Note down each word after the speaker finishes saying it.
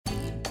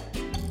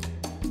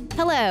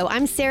Hello,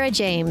 I'm Sarah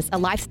James, a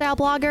lifestyle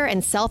blogger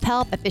and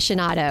self-help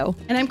aficionado.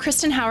 And I'm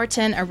Kristen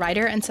Howerton, a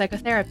writer and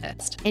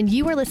psychotherapist. And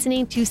you are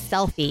listening to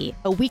Selfie,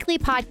 a weekly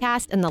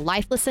podcast in the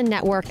Life Listen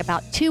Network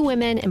about two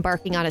women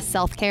embarking on a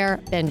self-care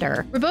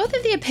bender. We're both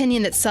of the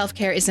opinion that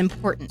self-care is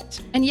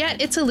important, and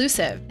yet it's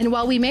elusive. And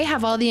while we may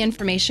have all the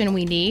information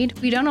we need,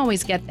 we don't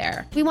always get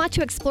there. We want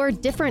to explore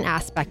different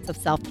aspects of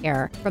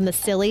self-care, from the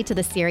silly to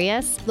the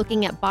serious,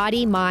 looking at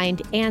body,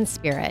 mind, and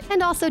spirit,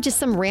 and also just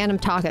some random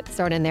talk that's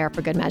thrown in there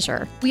for good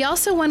measure. We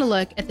also want to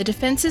look at the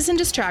defenses and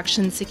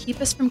distractions that keep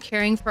us from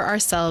caring for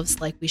ourselves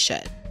like we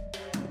should.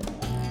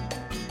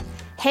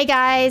 Hey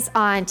guys,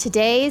 on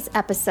today's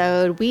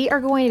episode, we are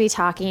going to be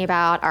talking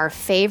about our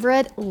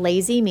favorite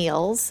lazy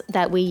meals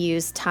that we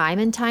use time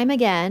and time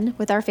again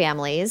with our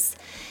families.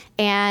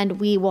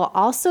 And we will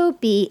also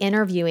be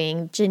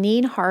interviewing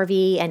Janine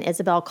Harvey and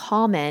Isabel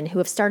Kallman, who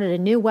have started a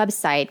new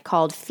website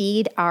called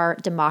Feed Our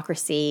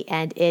Democracy.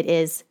 And it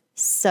is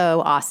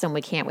so awesome.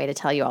 We can't wait to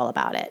tell you all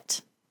about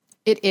it.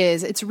 It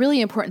is. It's really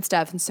important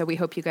stuff. And so we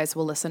hope you guys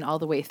will listen all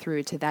the way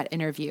through to that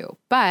interview.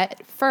 But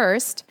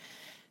first,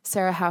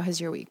 Sarah, how has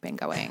your week been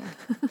going?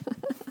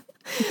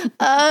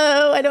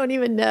 Oh, I don't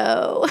even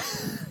know.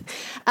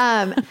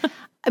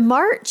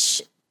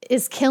 March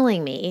is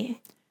killing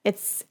me. It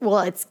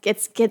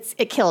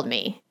killed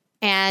me.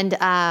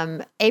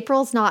 And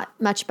April's not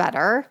much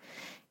better.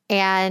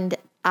 And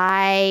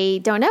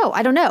I don't know.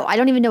 I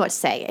don't even know what to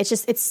say.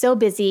 It's so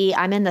busy.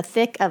 I'm in the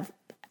thick of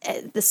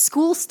the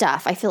school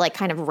stuff. I feel like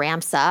kind of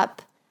ramps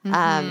up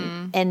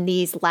in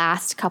these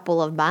last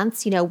couple of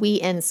months. You know, we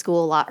end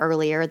school a lot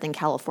earlier than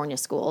California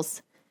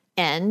schools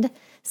end.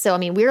 So, I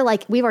mean, we've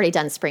already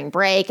done spring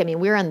break. I mean,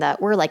 we're in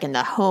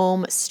the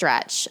home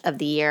stretch of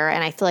the year.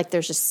 And I feel like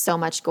there's just so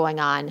much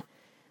going on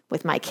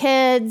with my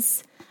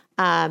kids.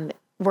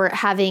 We're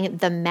having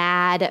the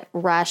mad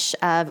rush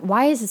of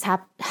why does this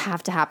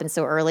have to happen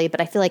so early?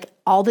 But I feel like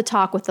all the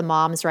talk with the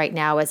moms right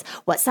now is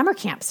what summer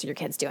camps are your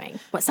kids doing?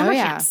 What summer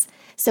camps?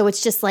 So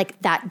it's just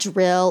like that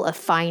drill of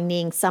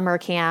finding summer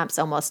camps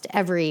almost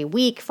every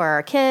week for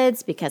our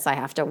kids because I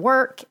have to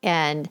work.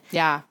 And,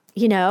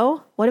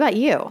 what about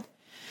you?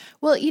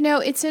 Well,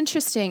 it's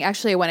interesting.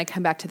 Actually, I want to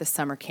come back to the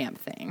summer camp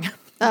thing.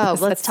 Oh,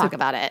 let's talk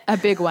about it. A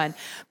big one.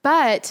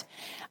 But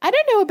I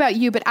don't know about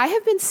you, but I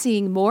have been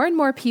seeing more and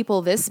more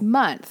people this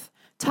month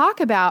talk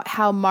about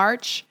how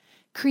March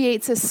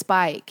creates a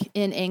spike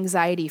in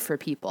anxiety for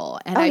people.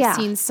 And I've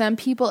seen some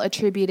people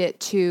attribute it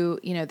to,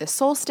 the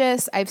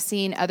solstice. I've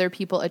seen other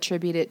people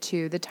attribute it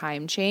to the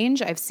time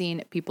change. I've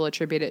seen people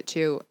attribute it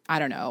to,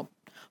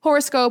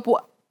 horoscope,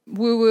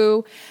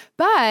 woo-woo.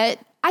 But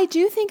I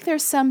do think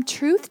there's some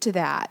truth to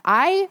that.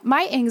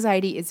 My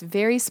anxiety is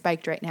very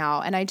spiked right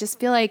now. And I just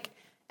feel like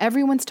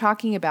everyone's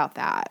talking about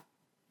that.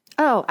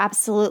 Oh,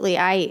 absolutely.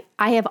 I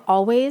have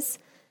always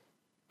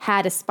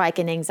had a spike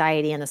in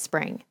anxiety in the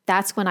spring.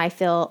 That's when I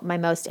feel my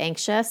most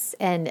anxious.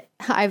 And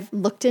I've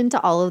looked into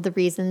all of the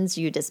reasons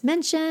you just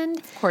mentioned.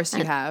 Of course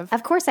you have.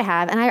 Of course I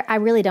have. And I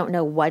really don't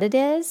know what it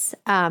is.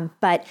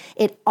 But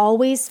it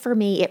always, for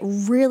me, it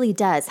really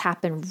does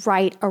happen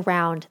right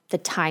around the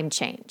time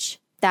change.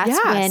 That's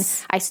when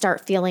I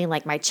start feeling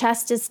like my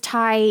chest is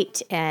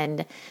tight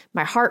and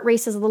my heart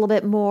races a little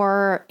bit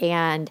more.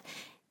 And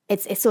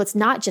it's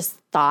not just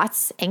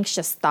thoughts,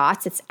 anxious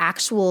thoughts. It's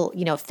actual,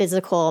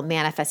 physical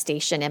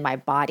manifestation in my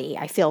body.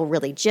 I feel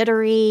really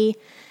jittery,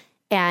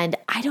 and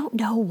I don't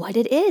know what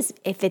it is.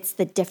 If it's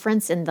the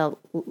difference in the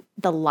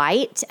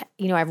light,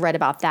 I've read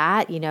about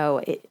that.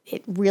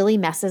 It really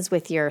messes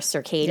with your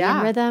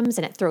circadian rhythms,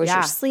 and it throws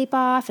your sleep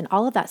off and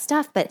all of that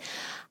stuff. But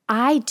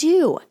I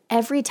do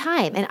every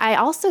time, and I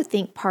also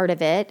think part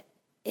of it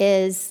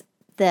is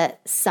the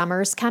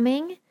summer's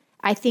coming.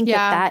 I think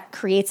that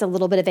creates a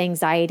little bit of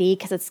anxiety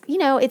because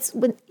it's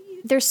when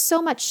there's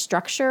so much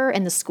structure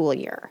in the school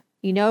year,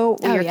 where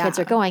your kids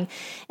are going.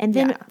 And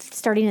then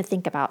starting to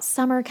think about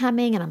summer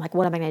coming, and I'm like,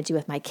 what am I going to do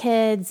with my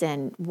kids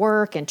and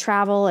work and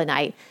travel? And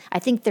I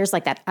think there's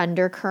like that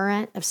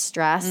undercurrent of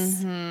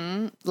stress.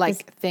 Mm-hmm.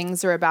 Like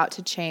things are about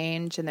to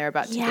change and they're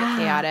about to get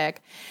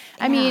chaotic.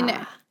 I mean,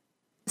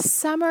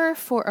 summer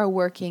for a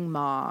working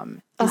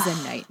mom is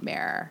a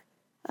nightmare.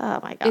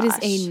 Oh my gosh. It is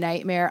a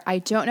nightmare. I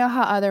don't know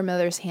how other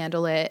mothers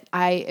handle it.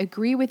 I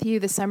agree with you,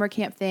 the summer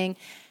camp thing.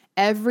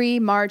 Every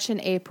March and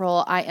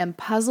April, I am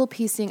puzzle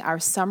piecing our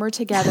summer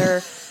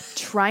together,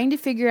 trying to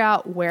figure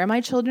out where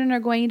my children are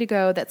going to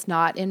go that's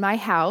not in my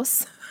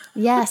house.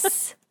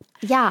 Yes.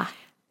 Yeah.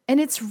 And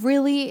it's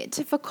really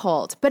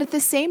difficult. But at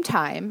the same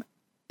time,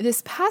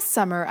 this past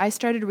summer, I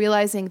started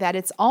realizing that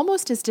it's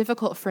almost as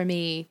difficult for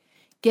me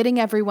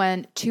getting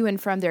everyone to and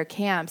from their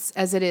camps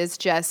as it is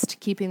just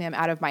keeping them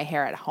out of my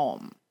hair at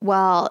home.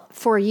 Well,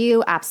 for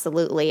you,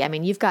 absolutely. I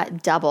mean, you've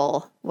got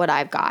double what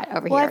I've got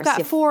over here. Well, I've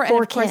got four, and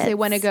of kids. Course they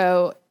want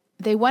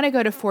to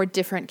go to 4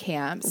 different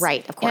camps.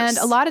 Right, of course. And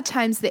a lot of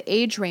times the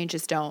age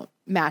ranges don't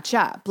match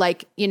up.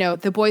 Like,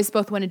 the boys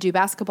both want to do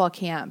basketball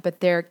camp,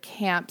 but their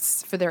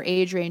camps for their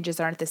age ranges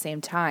aren't at the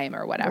same time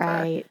or whatever.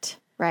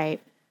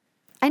 Right.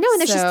 I know, and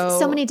there's just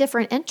so many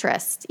different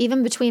interests,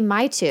 even between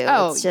my two.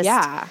 Oh, it's just,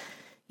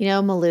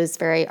 Malou's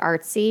very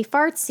artsy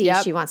fartsy.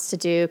 Yep. She wants to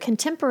do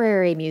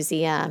contemporary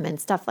museum and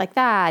stuff like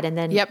that. And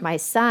then my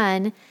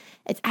son,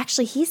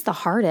 he's the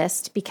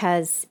hardest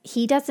because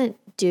he doesn't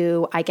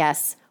do, I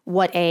guess,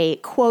 what a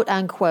quote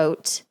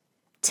unquote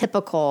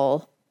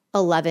typical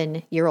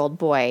 11-year-old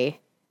boy,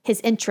 his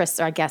interests,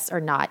 I guess,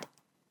 are not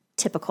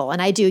typical.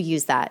 And I do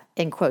use that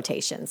in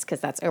quotations because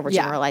that's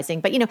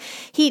overgeneralizing. But,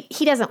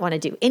 he doesn't want to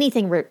do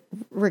anything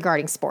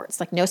regarding sports,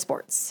 like no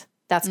sports.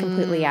 That's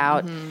completely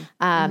out.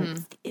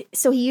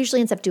 So he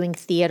usually ends up doing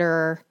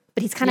theater,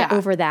 but he's kind of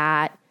over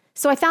that.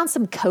 So I found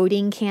some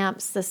coding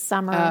camps this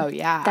summer. Oh,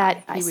 yeah.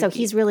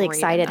 He's really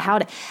excited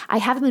I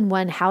have him in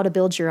one, how to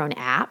build your own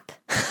app.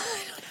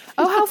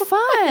 Oh, how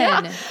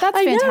fun. That's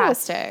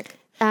fantastic.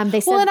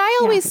 They said, and I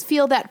always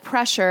feel that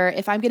pressure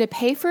if I'm going to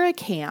pay for a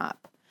camp.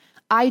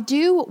 I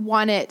don't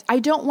want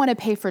to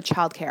pay for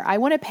childcare. I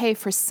want to pay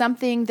for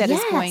something that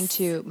is going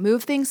to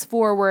move things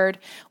forward,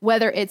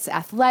 whether it's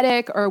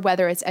athletic or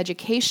whether it's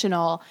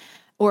educational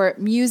or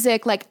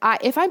music. Like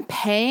if I'm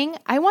paying,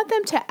 I want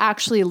them to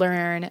actually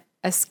learn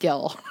a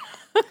skill.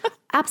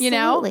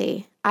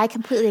 Absolutely. I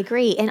completely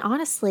agree. And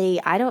honestly,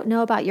 I don't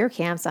know about your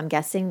camps. I'm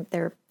guessing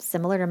they're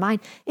similar to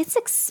mine. It's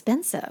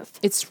expensive.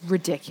 It's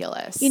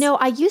ridiculous.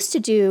 I used to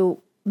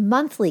do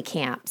monthly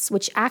camps,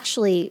 which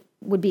actually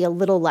would be a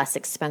little less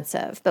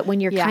expensive. But when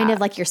you're kind of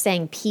like you're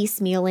saying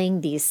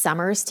piecemealing these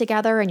summers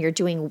together and you're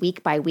doing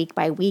week by week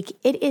by week,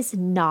 it is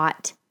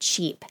not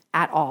cheap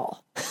at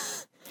all.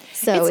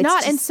 So it's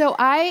not. And so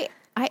I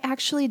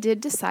actually did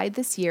decide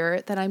this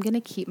year that I'm going to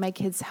keep my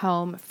kids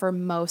home for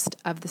most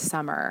of the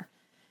summer.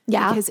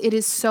 Yeah. Because it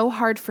is so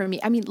hard for me.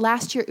 I mean,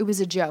 last year it was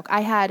a joke.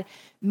 I had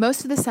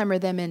most of the summer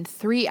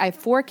I have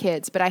 4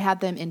 kids, but I had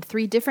them in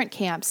 3 different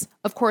camps.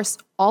 Of course,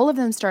 all of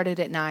them started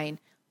at 9.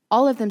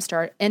 All of them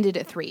ended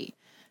at 3.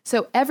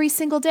 So every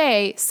single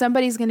day,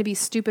 somebody's going to be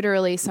stupid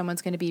early.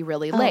 Someone's going to be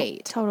really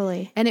late.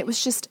 Totally. And it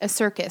was just a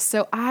circus.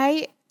 So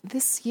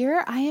this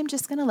year, I am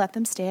just going to let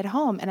them stay at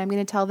home. And I'm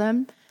going to tell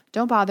them,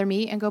 don't bother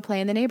me and go play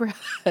in the neighborhood.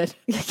 Or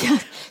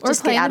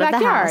just play in the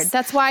backyard. The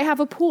That's why I have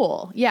a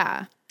pool.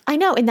 Yeah. I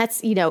know. And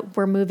that's,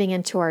 we're moving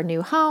into our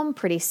new home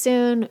pretty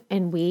soon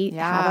and we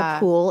have a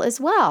pool as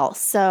well.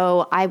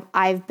 So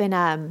I've been,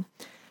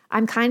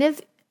 I'm kind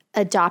of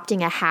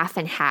adopting a half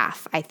and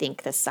half, I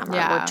think, this summer.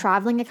 Yeah. We're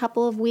traveling a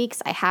couple of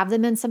weeks. I have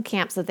them in some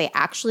camps that they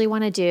actually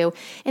want to do.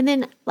 And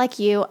then like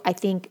you, I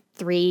think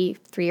 3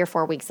 or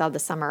 4 weeks of the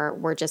summer,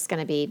 we're just going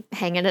to be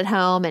hanging at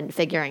home and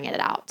figuring it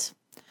out.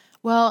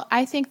 Well,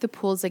 I think the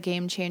pool's a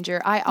game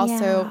changer.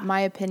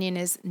 My opinion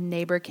is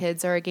neighbor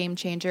kids are a game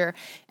changer.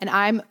 And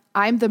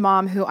I'm the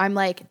mom who I'm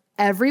like,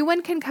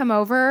 everyone can come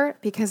over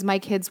because my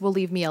kids will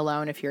leave me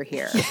alone if you're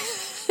here.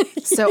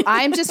 So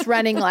I'm just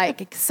running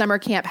like summer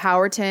camp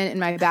Howerton in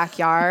my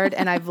backyard.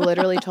 And I've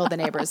literally told the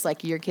neighbors,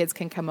 like, your kids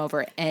can come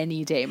over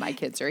any day my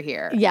kids are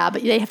here. Yeah,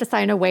 but they have to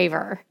sign a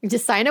waiver. You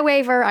just sign a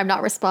waiver. I'm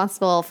not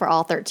responsible for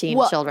all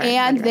 13 children.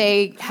 And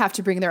they have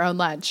to bring their own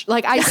lunch.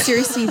 Like, I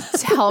seriously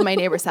tell my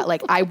neighbors that,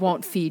 like, I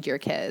won't feed your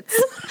kids.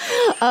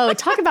 Oh,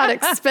 talk about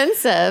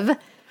expensive.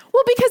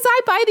 Well, because I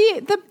buy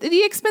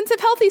the expensive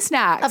healthy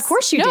snacks. Of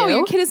course you do. No,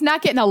 your kid is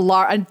not getting a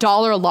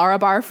 $1 Lara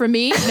bar from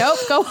me. Nope,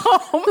 go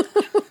home.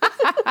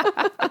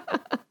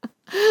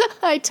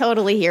 I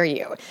totally hear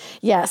you.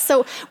 Yeah,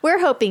 so we're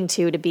hoping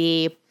to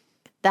be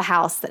the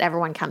house that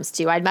everyone comes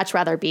to. I'd much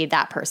rather be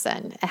that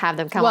person and have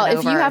them come on over. Well,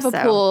 if you have a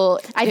pool,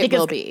 I think it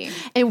will be.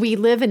 And we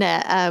live in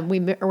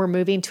we're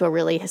moving to a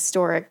really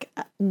historic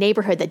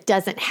neighborhood that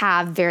doesn't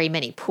have very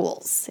many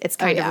pools. It's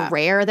kind of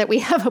rare that we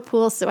have a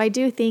pool. So I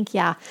do think,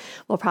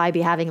 we'll probably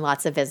be having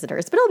lots of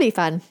visitors, but it'll be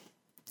fun.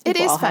 It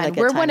is fun.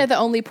 We're one of the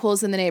only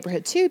pools in the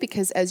neighborhood too,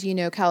 because as you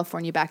know,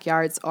 California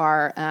backyards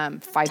are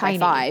 5 by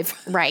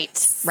 5.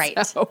 Right.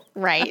 Oh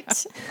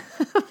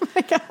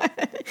my God.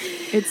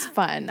 It's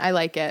fun. I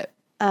like it.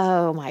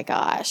 Oh my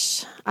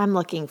gosh. I'm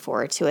looking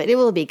forward to it. It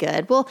will be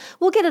good.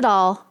 We'll get it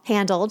all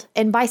handled.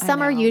 And by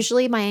summer,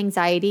 usually my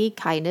anxiety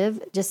kind of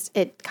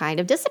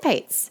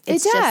dissipates.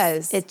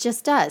 It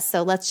just does.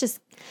 So let's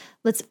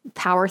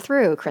power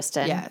through,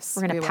 Kristen. Yes.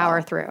 We're going to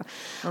power through.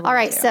 All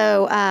right.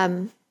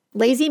 So,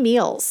 lazy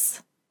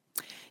meals.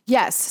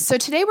 Yes. So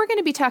today we're going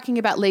to be talking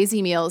about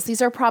lazy meals. These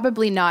are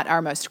probably not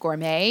our most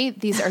gourmet.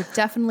 These are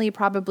definitely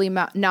probably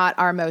not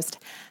our most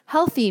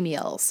healthy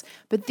meals.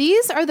 But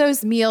these are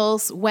those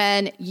meals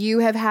when you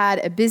have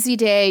had a busy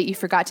day, you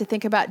forgot to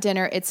think about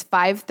dinner, it's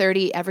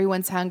 5:30,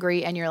 everyone's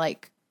hungry, and you're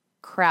like,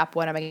 crap,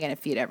 what am I going to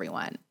feed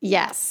everyone?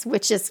 Yes,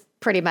 which is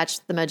pretty much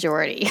the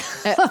majority.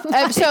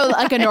 So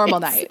like a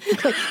normal night.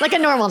 Like a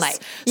normal night.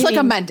 It's like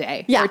a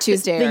Monday or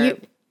Tuesday or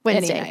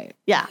Wednesday. Any night.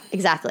 Yeah,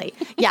 exactly.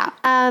 Yeah.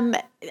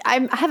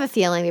 I have a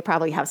feeling we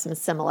probably have some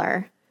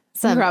similar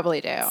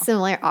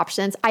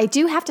options. I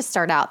do have to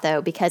start out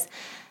though, because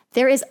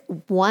there is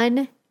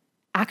one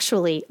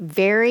actually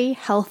very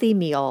healthy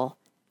meal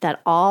that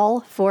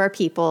all 4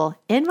 people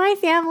in my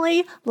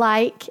family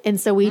like. And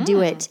so we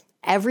do it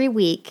every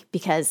week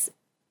because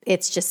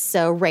it's just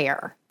so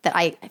rare that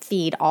I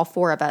feed all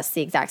 4 of us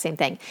the exact same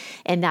thing.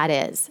 And that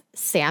is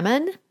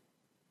salmon,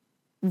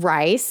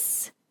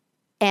 rice,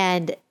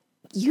 and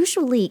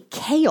usually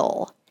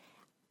kale.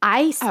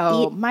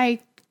 My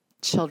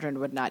children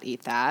would not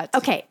eat that.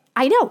 Okay.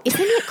 I know. Isn't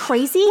it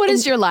crazy? What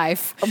is your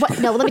life?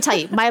 No, let me tell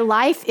you. My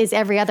life is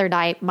every other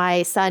night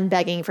my son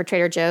begging for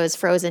Trader Joe's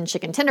frozen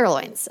chicken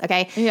tenderloins.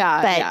 Okay.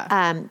 Yeah.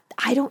 But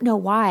I don't know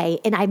why.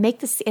 And I make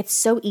this, it's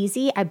so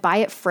easy. I buy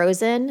it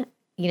frozen,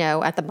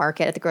 at the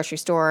market, at the grocery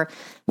store,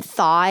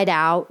 thaw it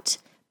out,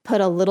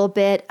 put a little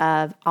bit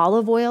of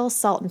olive oil,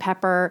 salt, and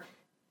pepper,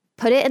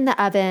 put it in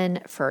the oven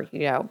for,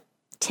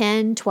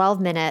 10,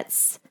 12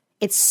 minutes.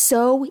 It's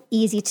so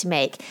easy to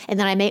make. And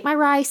then I make my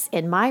rice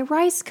in my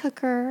rice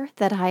cooker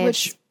that I have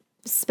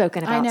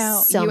spoken about. I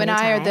know. So you many and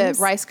I times. are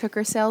the rice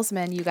cooker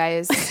salesmen, you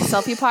guys.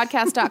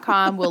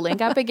 Selfiepodcast.com. We'll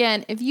link up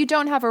again. If you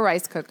don't have a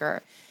rice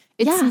cooker,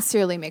 it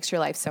sincerely makes your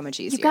life so much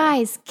easier. You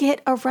guys,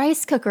 get a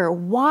rice cooker.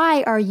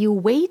 Why are you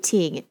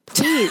waiting?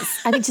 Please.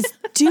 Just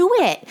do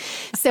it.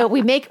 So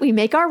we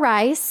make our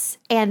rice,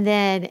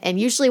 and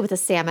usually with the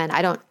salmon,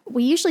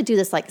 we usually do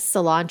this like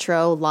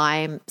cilantro,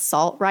 lime,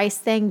 salt rice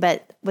thing,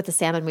 but with the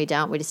salmon we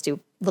don't. We just do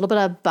a little bit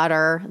of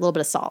butter, a little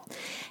bit of salt.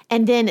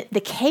 And then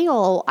the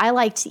kale, I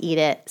like to eat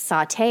it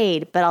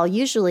sauteed, but I'll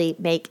usually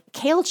make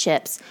kale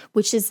chips,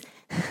 which is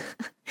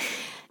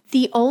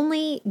the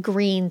only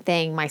green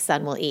thing my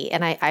son will eat.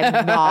 And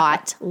I'm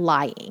not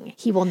lying.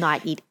 He will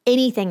not eat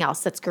anything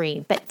else that's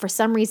green. But for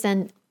some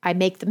reason, I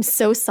make them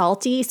so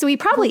salty. So he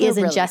probably is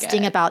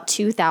ingesting about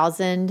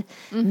 2,000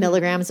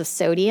 milligrams of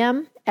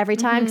sodium every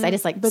time because I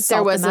just But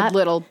there was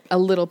a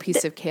little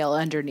piece of kale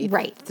underneath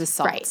the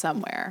salt right.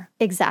 somewhere.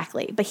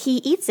 Exactly. But he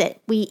eats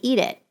it. We eat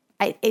it.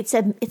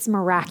 It's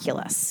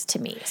miraculous to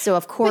me. So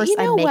of course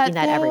I'm making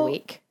that every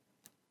week.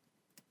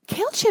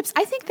 Kale chips,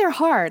 I think they're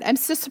hard. I'm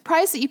so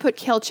surprised that you put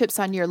kale chips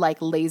on your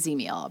lazy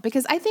meal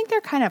because I think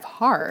they're kind of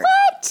hard.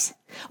 What?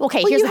 Okay,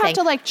 here's the thing.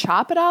 You have to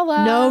chop it all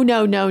up.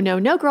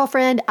 No,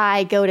 girlfriend.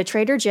 I go to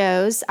Trader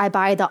Joe's. I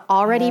buy the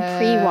already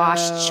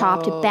pre-washed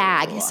chopped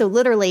bag. So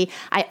literally,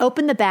 I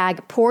open the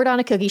bag, pour it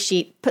on a cookie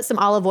sheet, put some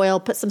olive oil,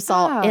 put some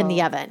salt in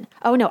the oven.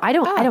 Oh no, I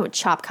don't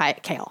chop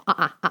kale.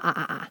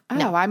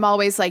 No, I'm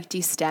always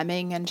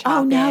destemming and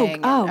chopping.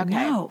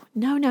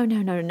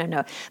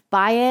 No.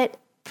 Buy it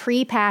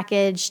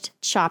pre-packaged,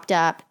 chopped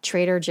up.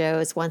 Trader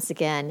Joe's once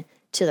again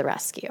to the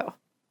rescue.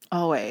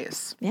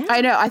 Always. Yeah.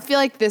 I know. I feel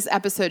like this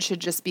episode should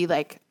just be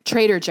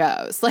Trader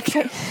Joe's.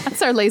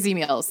 That's our lazy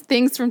meals.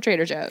 Things from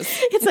Trader Joe's.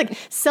 It's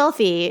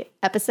Selfie,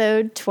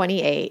 episode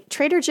 28.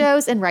 Trader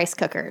Joe's and rice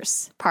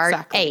cookers, part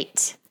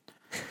 8.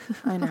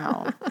 I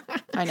know.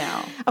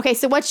 Okay,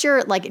 so what's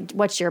your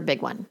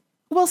big one?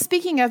 Well,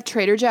 speaking of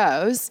Trader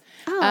Joe's,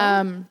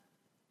 for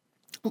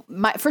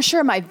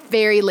sure my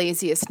very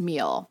laziest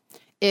meal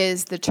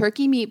is the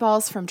turkey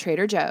meatballs from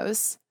Trader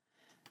Joe's,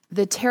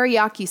 the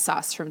teriyaki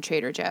sauce from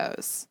Trader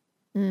Joe's.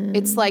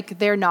 It's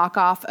their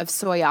knockoff of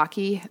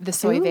soyaki, the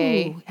soy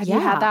vey. Have you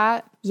had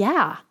that?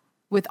 Yeah.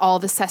 With all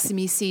the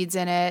sesame seeds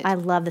in it. I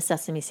love the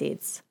sesame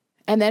seeds.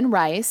 And then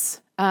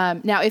rice.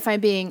 Now, if I'm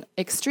being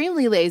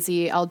extremely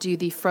lazy, I'll do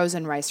the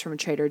frozen rice from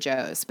Trader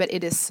Joe's. But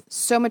it is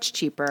so much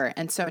cheaper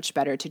and so much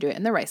better to do it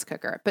in the rice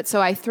cooker. But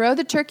so I throw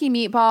the turkey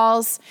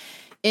meatballs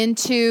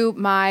into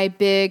my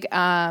big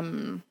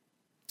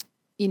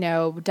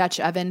Dutch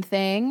oven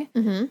thing.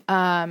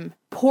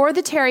 Pour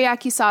the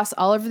teriyaki sauce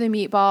all over the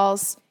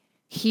meatballs,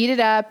 heat it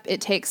up. It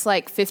takes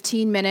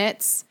 15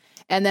 minutes,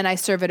 and then I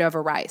serve it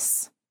over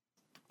rice.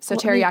 So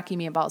teriyaki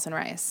meatballs and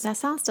rice. That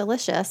sounds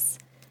delicious.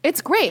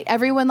 It's great.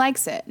 Everyone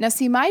likes it. Now,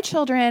 see, my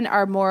children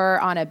are more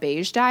on a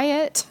beige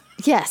diet.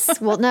 Yes.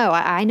 Well, no,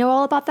 I know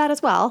all about that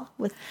as well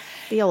with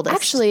the oldest.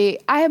 Actually,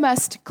 I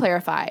must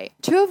clarify.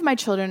 2 of my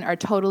children are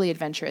totally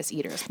adventurous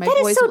eaters. My that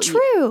boys is so will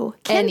true.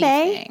 Eat Can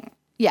anything. they?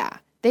 Yeah.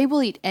 They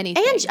will eat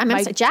anything.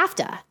 And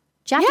Jafta.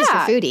 Jafta's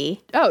your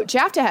foodie. Oh,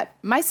 Jafta.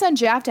 My son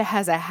Jafta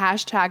has a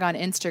hashtag on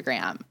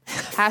Instagram.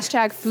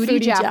 Hashtag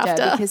foodie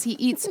Jafta because he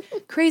eats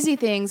crazy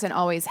things and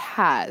always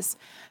has.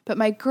 But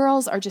my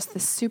girls are just the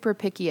super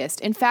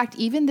pickiest. In fact,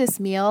 even this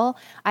meal,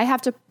 I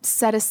have to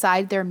set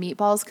aside their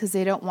meatballs because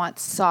they don't want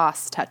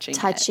sauce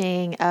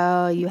touching it.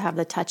 Oh, you have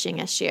the touching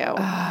issue.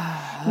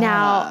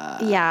 Now,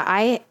 yeah,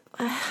 I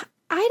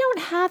don't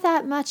have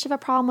that much of a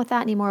problem with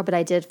that anymore, but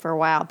I did for a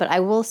while. But I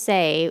will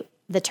say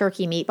the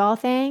turkey meatball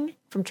thing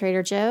from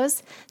Trader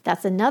Joe's,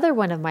 that's another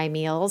one of my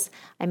meals.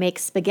 I make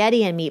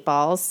spaghetti and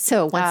meatballs.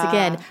 So once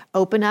again,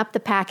 open up the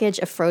package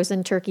of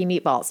frozen turkey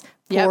meatballs,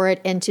 pour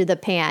it into the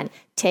pan,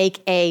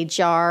 take a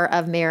jar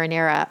of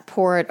marinara,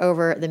 pour it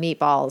over the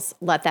meatballs,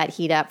 let that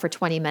heat up for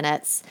 20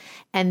 minutes,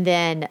 and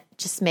then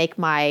just make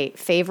my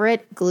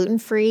favorite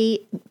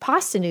gluten-free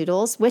pasta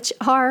noodles, which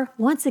are,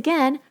 once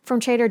again,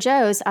 from Trader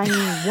Joe's. I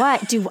mean,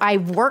 what? Do I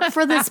work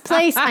for this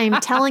place? I am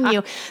telling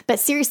you. But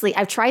seriously,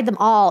 I've tried them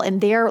all,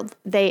 and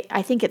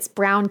I think it's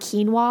brown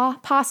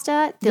quinoa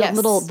pasta. The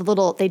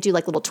little, they do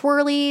little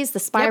twirlies, the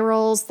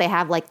spirals. They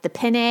have the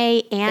penne.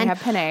 And they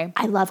have penne.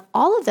 I love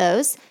all of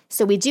those.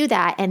 So we do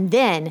that. And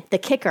then the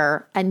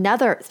kicker,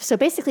 so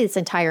basically this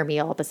entire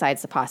meal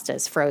besides the pasta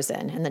is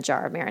frozen in the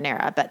jar of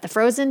marinara. But the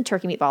frozen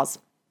turkey meatballs,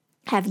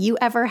 have you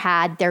ever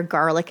had their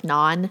garlic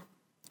naan?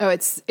 Oh,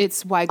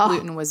 it's why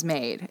gluten was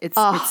made. It's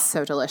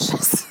so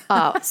delicious.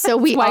 Oh, so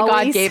we why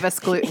always, God gave us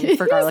gluten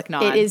for garlic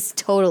naan. It is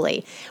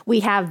totally. We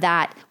have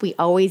that. We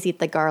always eat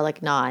the garlic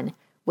naan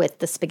with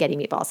the spaghetti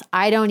meatballs.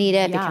 I don't eat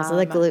it because of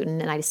the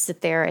gluten, and I just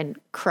sit there and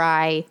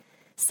cry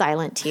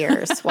silent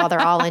tears while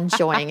they're all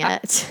enjoying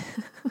it.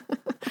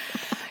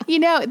 You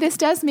know, this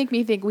does make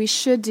me think we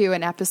should do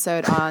an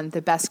episode on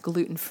the best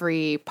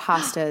gluten-free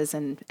pastas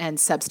and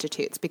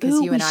substitutes, because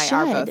you and I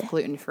are both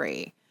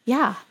gluten-free.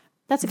 Yeah,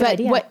 that's a good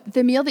idea. But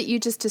the meal that you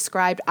just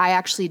described, I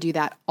actually do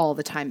that all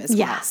the time as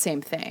well.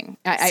 Same thing.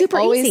 Super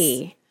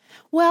easy.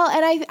 Well,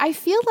 and I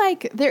feel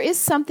like there is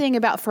something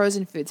about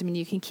frozen foods. I mean,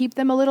 you can keep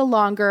them a little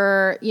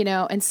longer, you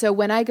know, and so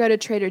when I go to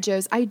Trader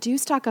Joe's, I do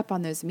stock up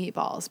on those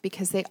meatballs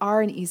because they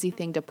are an easy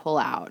thing to pull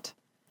out.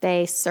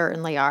 They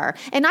certainly are.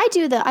 And I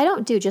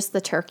don't do just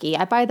the turkey.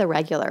 I buy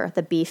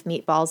the beef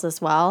meatballs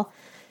as well.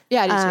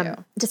 Yeah, I do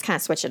too. Just kind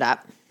of switch it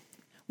up.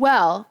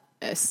 Well,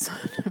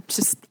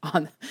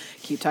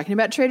 keep talking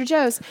about Trader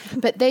Joe's,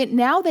 but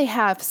they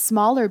have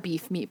smaller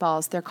beef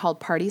meatballs. They're called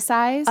party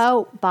size.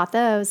 Oh, bought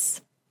those.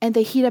 And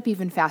they heat up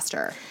even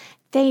faster.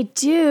 They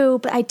do,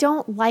 but I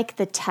don't like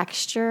the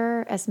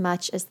texture as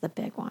much as the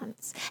big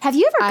ones. Have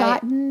you ever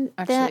gotten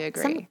I actually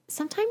agree.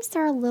 Sometimes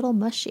they're a little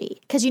mushy.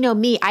 Because you know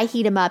me, I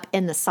heat them up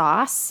in the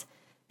sauce.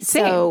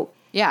 Same. So,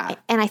 yeah.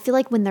 And I feel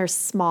like when they're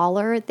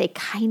smaller, they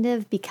kind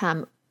of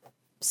become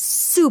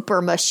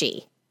super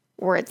mushy.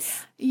 Or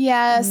it's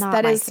yes,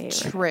 that is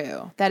favorite.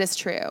 true. That is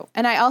true.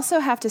 And I also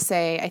have to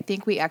say, I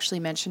think we actually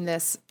mentioned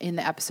this in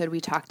the episode we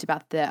talked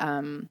about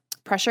the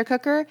pressure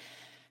cooker.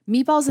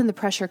 Meatballs in the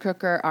pressure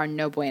cooker are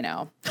no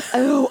bueno.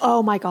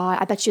 Oh my God.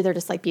 I bet you they're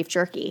just like beef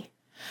jerky.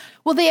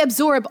 Well, they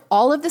absorb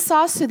all of the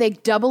sauce, so they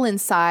double in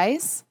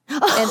size.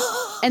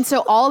 And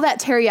so all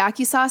that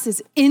teriyaki sauce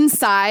is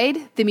inside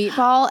the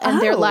meatball,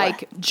 and they're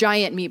like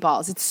giant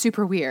meatballs. It's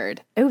super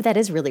weird. Oh, that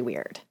is really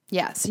weird.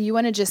 Yeah, so you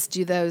want to just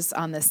do those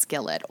on the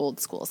skillet, old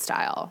school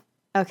style.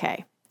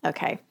 Okay.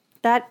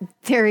 That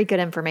very good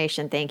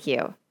information. Thank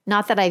you.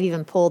 Not that I've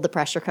even pulled the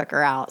pressure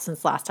cooker out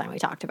since last time we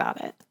talked about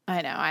it.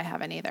 I know, I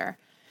haven't either.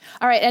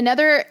 All right,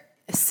 another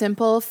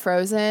simple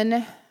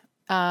frozen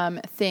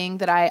thing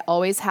that I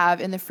always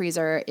have in the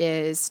freezer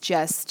is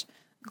just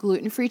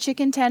gluten-free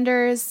chicken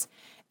tenders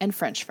and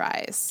French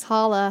fries.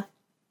 Holla.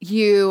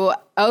 You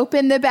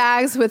open the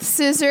bags with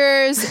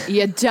scissors,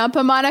 you dump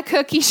them on a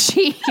cookie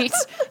sheet,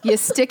 you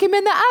stick them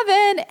in the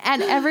oven,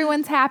 and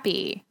everyone's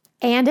happy.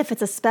 And if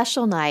it's a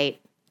special night,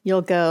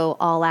 you'll go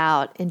all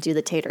out and do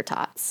the tater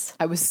tots.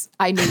 I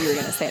knew you were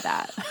going to say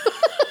that.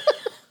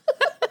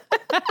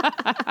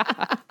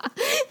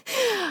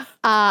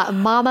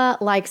 Mama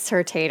likes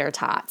her tater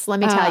tots. Let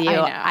me tell you,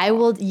 I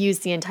will use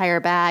the entire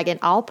bag, and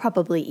I'll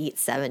probably eat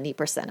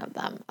 70% of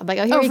them. I'm like,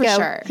 here you go.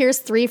 Sure. Here's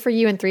 3 for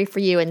you and 3 for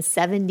you, and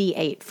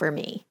 78 for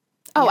me.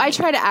 Oh, I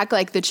try to act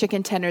like the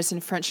chicken tenders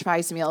and French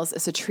fries meals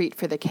is a treat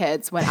for the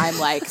kids when I'm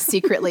like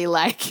secretly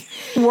like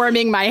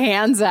warming my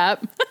hands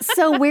up.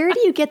 So where do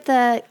you get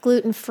the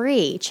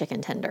gluten-free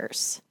chicken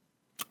tenders?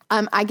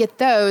 I get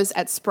those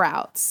at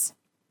Sprouts.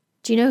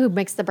 Do you know who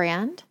makes the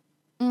brand?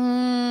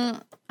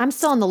 I'm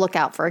still on the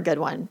lookout for a good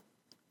one.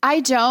 I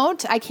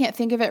can't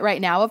think of it right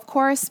now, of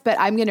course, but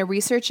I'm going to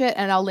research it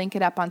and I'll link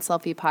it up on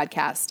Selfie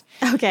Podcast.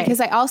 Okay. Because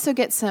I also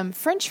get some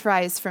French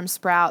fries from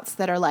Sprouts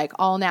that are like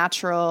all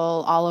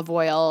natural, olive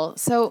oil.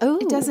 So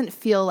it doesn't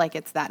feel like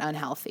it's that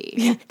unhealthy.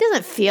 It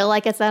doesn't feel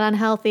like it's that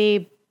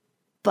unhealthy,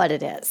 but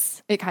it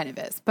is. It kind of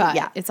is.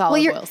 But it's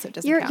olive oil, so it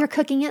doesn't count. You're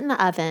cooking it in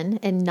the oven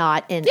and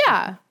not in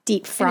a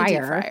deep fryer. In a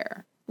deep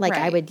fryer. Like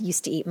I would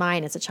used to eat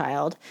mine as a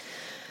child.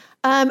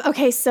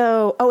 Okay,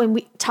 so,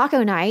 and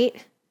taco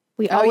night.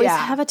 We always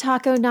have a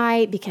taco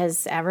night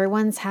because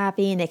everyone's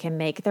happy and they can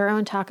make their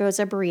own tacos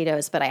or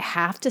burritos. But I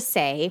have to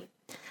say,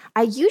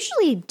 I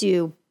usually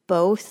do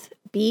both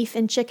beef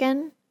and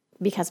chicken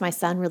because my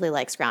son really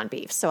likes ground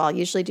beef. So I'll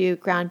usually do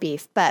ground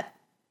beef. But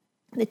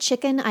the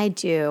chicken I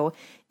do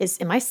is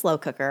in my slow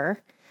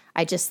cooker.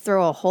 I just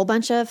throw a whole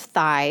bunch of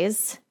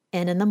thighs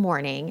in the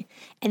morning.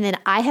 And then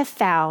I have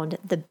found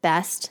the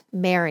best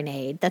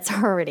marinade that's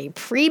already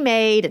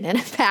pre-made and in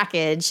a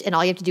package. And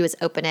all you have to do is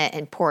open it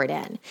and pour it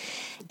in.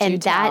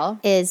 And that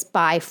is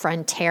by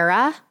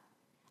Frontera.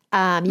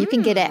 You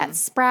can get it at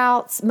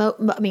Sprouts,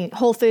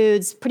 Whole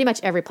Foods, pretty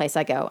much every place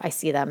I go, I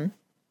see them.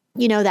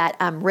 You know that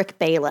Rick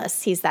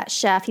Bayless, he's that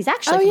chef. He's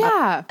actually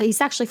he's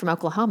actually from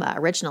Oklahoma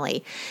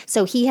originally.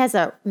 So he has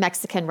a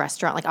Mexican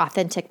restaurant, like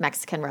authentic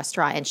Mexican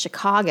restaurant in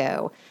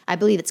Chicago. I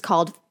believe it's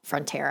called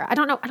Frontera.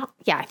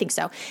 I think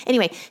so.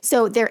 Anyway,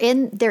 so they're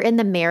in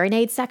the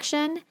marinade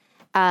section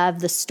of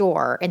the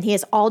store, and he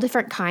has all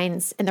different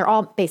kinds, and they're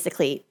all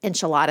basically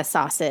enchilada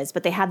sauces,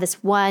 but they have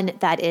this one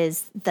that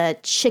is the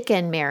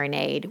chicken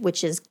marinade,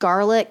 which is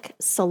garlic,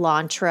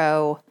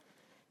 cilantro,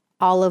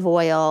 olive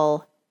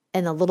oil,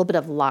 and a little bit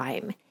of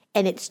lime.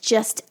 And it's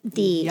just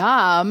the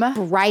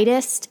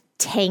brightest,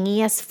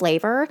 tangiest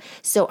flavor.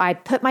 So I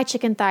put my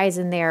chicken thighs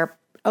in there,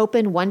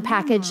 open one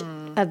package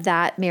of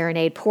that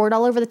marinade, pour it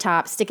all over the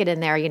top, stick it in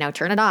there,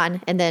 turn it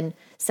on. And then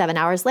 7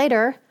 hours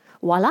later,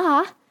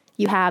 voila,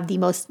 You have the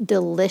most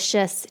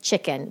delicious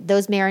chicken.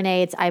 Those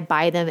marinades, I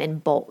buy them in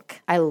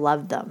bulk. I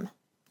love them.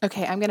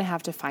 Okay, I'm going to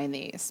have to find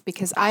these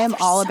because I am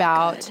all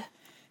about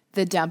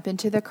the dump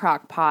into the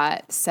crock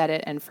pot, set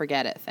it and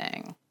forget it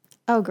thing.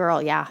 Oh,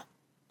 girl, yeah.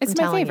 It's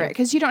my favorite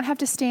because you don't have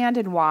to stand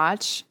and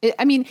watch.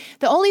 I mean,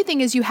 the only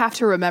thing is you have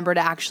to remember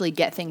to actually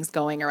get things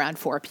going around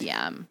 4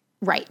 p.m.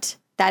 Right.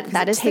 That is the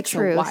truth. It takes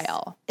a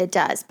while. It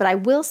does. But I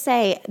will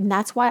say, and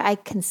that's why I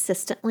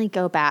consistently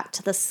go back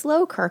to the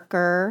slow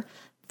cooker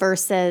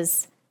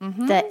versus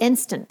the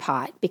Instant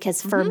Pot.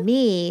 Because for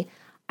me,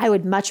 I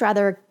would much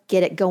rather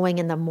get it going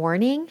in the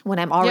morning when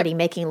I'm already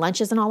making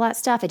lunches and all that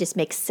stuff. It just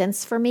makes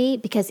sense for me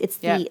because it's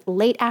the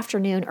late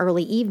afternoon,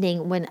 early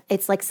evening when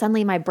it's like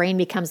suddenly my brain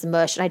becomes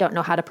mush and I don't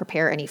know how to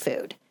prepare any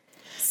food.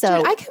 So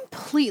Dude, I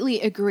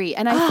completely agree.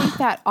 And I think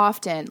that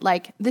often,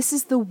 like, this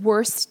is the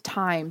worst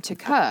time to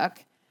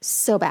cook.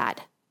 So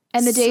bad.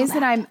 And the days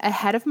that I'm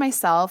ahead of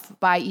myself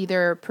by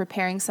either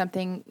preparing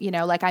something, you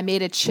know, like I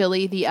made a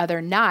chili the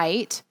other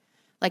night,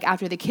 like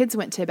after the kids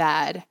went to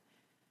bed,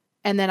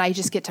 and then I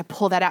just get to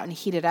pull that out and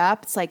heat it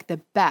up. It's like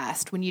the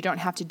best when you don't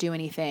have to do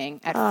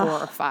anything at 4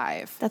 or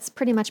 5. That's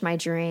pretty much my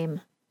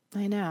dream.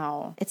 I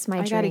know. It's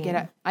my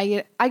dream.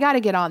 I got to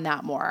get on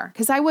that more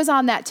because I was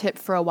on that tip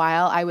for a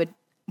while.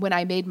 When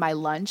I made my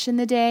lunch in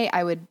the day,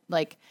 I would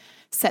like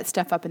set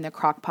stuff up in the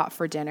crock pot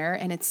for dinner,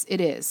 and it's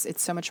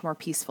so much more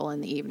peaceful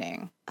in the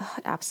evening. Oh,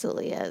 it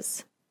absolutely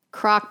is.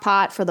 Crock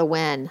pot for the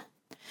win.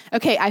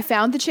 Okay, I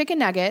found the chicken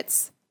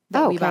nuggets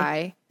that we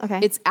buy.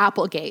 Okay. It's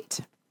Applegate.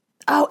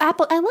 Oh,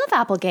 I love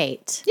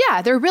Applegate.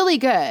 Yeah, they're really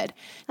good. Okay.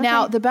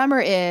 Now, the bummer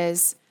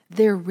is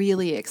they're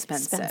really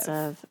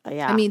expensive.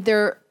 Yeah. I mean,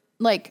 they're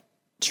like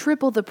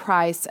triple the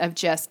price of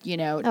just,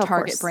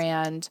 Target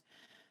brand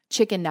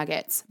chicken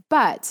nuggets.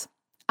 But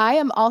I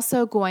am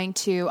also going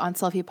to, on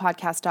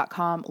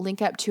selfiepodcast.com,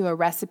 link up to a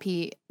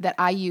recipe that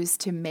I use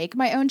to make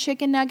my own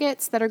chicken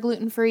nuggets that are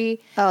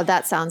gluten-free. Oh,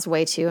 that sounds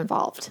way too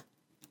involved.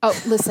 Oh,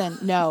 listen,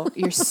 no,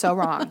 you're so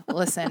wrong.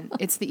 Listen,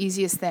 it's the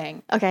easiest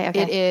thing. Okay.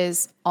 It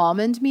is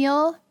almond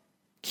meal,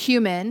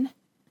 cumin,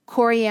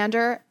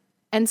 coriander,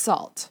 and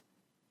salt.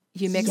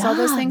 You mix all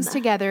those things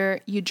together.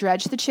 You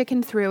dredge the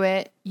chicken through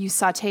it. You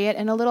saute it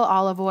in a little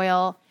olive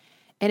oil.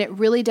 And it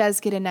really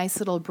does get a nice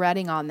little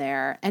breading on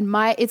there. And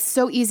it's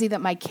so easy that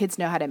my kids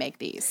know how to make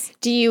these.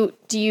 Do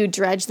you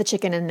dredge the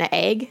chicken in the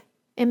egg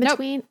in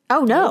between? Nope.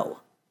 Oh, no.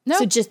 No.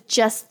 So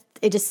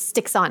it just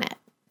sticks on it.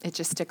 It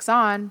just sticks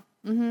on.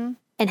 Mm-hmm.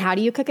 And how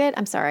do you cook it?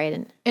 I'm sorry, I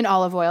didn't. In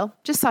olive oil.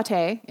 Just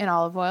saute in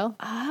olive oil.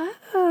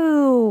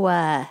 Oh.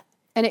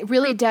 And it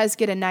really does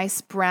get a nice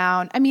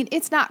brown. I mean,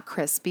 it's not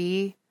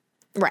crispy.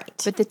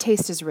 Right. But the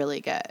taste is really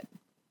good.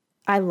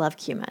 I love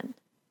cumin.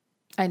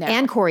 I know.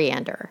 And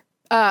coriander.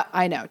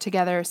 I know.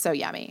 Together, so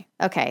yummy.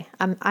 Okay.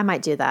 I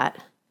might do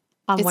that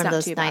on It's one of not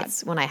those too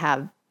nights when I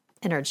have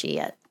energy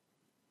at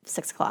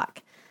 6:00.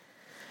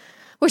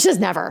 Which is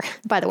never,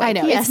 by the way. I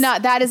know. Yes.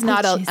 That is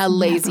not a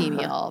lazy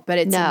meal, but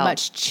it's a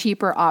much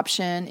cheaper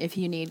option if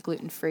you need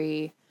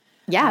gluten-free.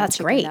 Yeah, that's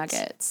great.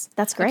 Nuggets.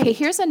 That's great. Okay,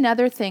 here's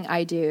another thing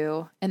I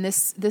do, and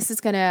this is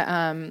going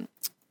to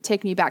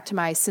take me back to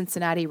my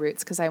Cincinnati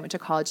roots because I went to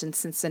college in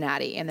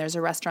Cincinnati, and there's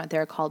a restaurant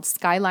there called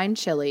Skyline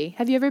Chili.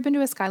 Have you ever been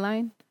to a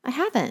Skyline? I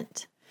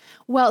haven't.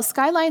 Well,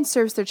 Skyline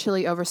serves their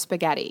chili over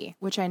spaghetti,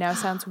 which I know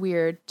sounds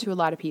weird to a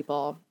lot of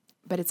people,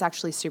 but it's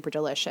actually super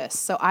delicious.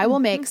 So I will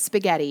make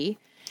spaghetti,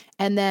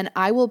 and then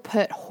I will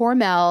put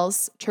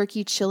Hormel's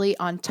turkey chili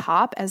on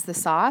top as the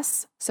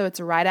sauce. So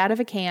it's right out of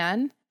a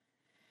can.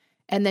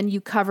 And then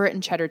you cover it in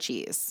cheddar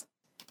cheese.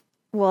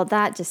 Well,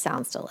 that just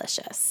sounds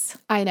delicious.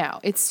 I know.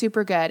 It's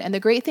super good. And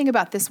the great thing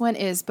about this one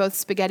is both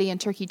spaghetti and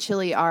turkey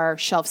chili are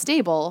shelf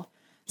stable.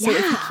 So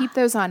if you keep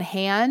those on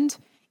hand,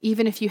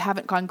 even if you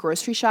haven't gone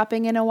grocery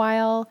shopping in a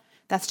while,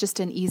 that's just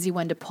an easy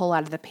one to pull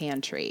out of the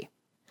pantry.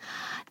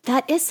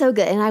 That is so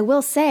good. And I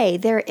will say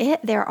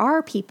there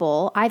are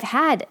people, I've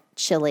had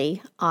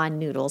chili on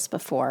noodles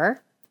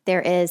before.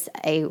 There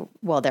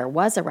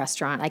was a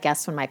restaurant, I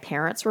guess, when my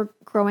parents were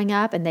growing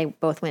up and they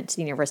both went to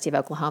the University of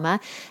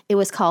Oklahoma. It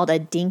was called a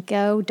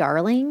Dinko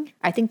Darling.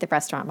 I think the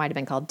restaurant might have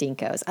been called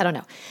Dinko's. I don't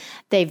know.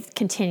 They've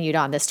continued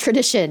on this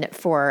tradition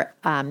for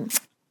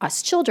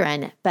us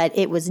children, but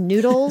it was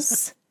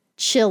noodles,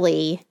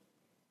 chili,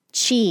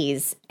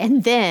 cheese,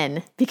 and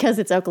then, because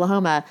it's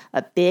Oklahoma,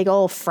 a big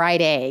old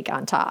fried egg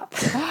on top.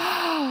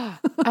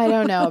 I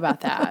don't know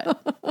about that.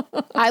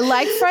 I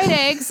like fried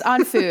eggs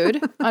on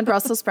food, on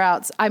Brussels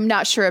sprouts. I'm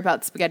not sure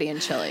about spaghetti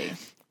and chili.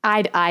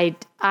 I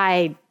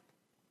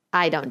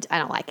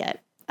don't like it.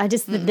 I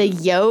just the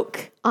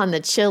yolk on the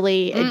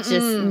chili. It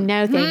just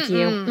no, thank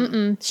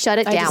you. Shut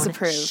it down.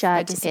 Disapprove.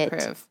 Shut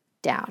it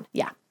down.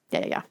 Yeah.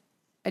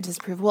 I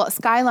disapprove. Well,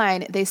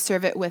 Skyline, they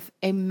serve it with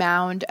a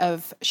mound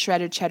of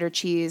shredded cheddar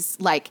cheese,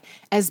 like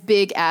as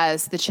big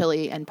as the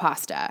chili and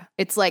pasta.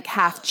 It's like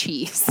half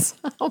cheese.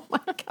 Oh my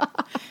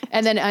God.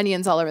 And then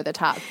onions all over the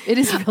top. It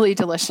is really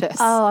delicious.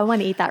 Oh, I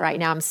want to eat that right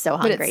now. I'm so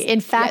hungry. In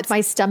fact,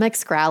 my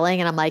stomach's growling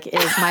and I'm like,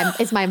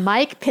 is my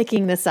mic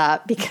picking this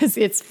up? Because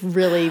it's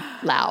really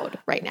loud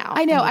right now.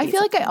 I know. I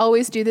feel like I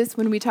always do this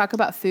when we talk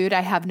about food.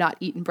 I have not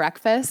eaten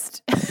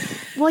breakfast.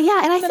 Well,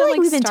 yeah. And I feel like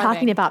we've been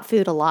talking about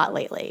food a lot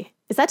lately.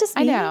 Is that just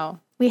me? I know.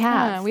 We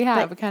have. Yeah, we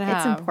have. We kind of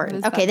have. It's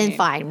important. Okay, then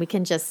fine. We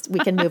can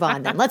move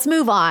on then. Let's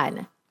move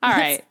on. All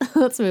right.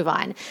 Let's move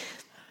on.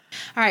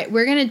 All right.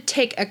 We're going to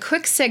take a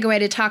quick segue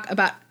to talk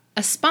about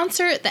a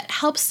sponsor that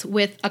helps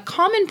with a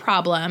common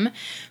problem,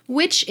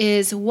 which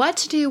is what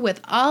to do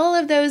with all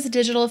of those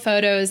digital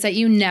photos that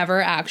you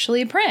never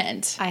actually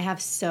print. I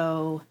have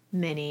so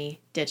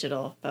many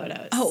digital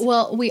photos. Oh,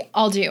 well, we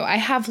all do. I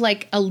have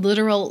like a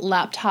literal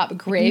laptop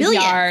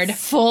graveyard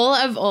full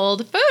of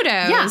old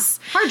photos. Yeah,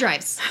 hard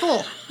drives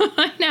full.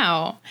 I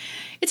know.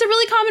 It's a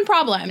really common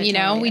problem, you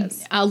know. Totally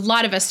is. A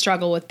lot of us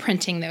struggle with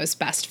printing those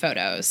best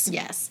photos.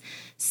 Yes.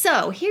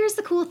 So here's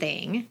the cool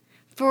thing.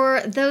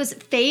 For those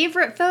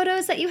favorite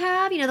photos that you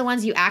have, you know, the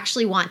ones you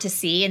actually want to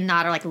see and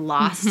not are like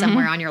lost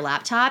somewhere on your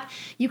laptop,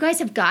 you guys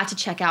have got to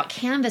check out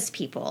Canvas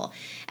People.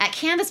 At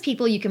Canvas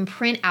People, you can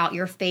print out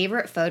your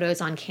favorite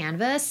photos on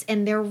canvas,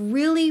 and they're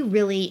really,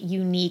 really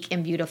unique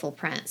and beautiful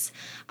prints.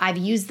 I've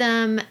used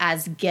them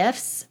as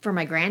gifts for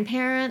my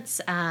grandparents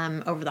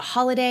over the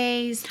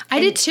holidays. I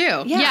did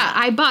too. Yeah,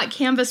 I bought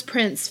canvas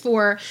prints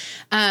for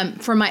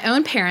my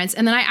own parents,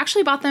 and then I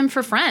actually bought them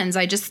for friends.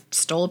 I just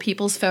stole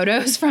people's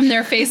photos from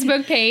their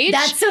Facebook page.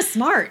 That's so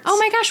smart. Oh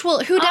my gosh. Well,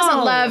 who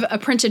doesn't love a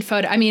printed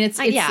photo? I mean, it's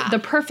the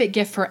perfect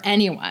gift for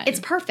anyone.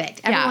 It's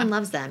perfect. Everyone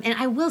loves them. And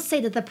I will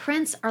say that the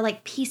prints are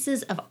like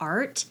pieces of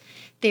art.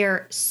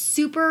 They're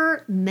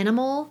super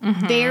minimal,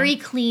 very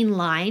clean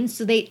lines,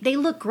 so they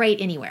look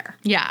great anywhere.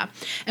 Yeah.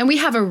 And we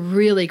have a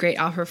really great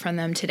offer from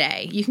them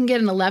today. You can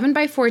get an 11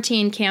 by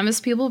 14 Canvas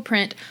People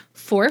print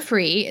for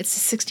free.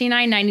 It's a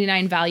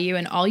 $69.99 value,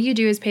 and all you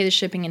do is pay the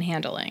shipping and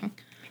handling.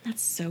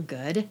 That's so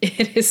good.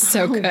 It is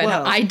so good.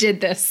 Whoa. I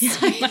did this.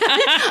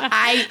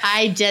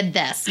 I did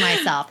this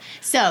myself.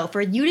 So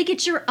for you to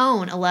get your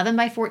own 11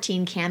 by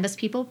 14 Canvas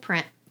People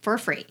print for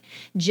free,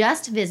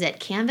 just visit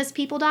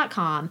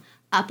canvaspeople.com,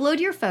 upload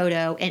your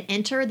photo, and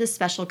enter the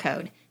special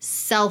code,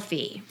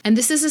 Selfie. And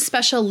this is a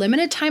special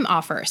limited time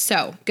offer.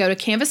 So go to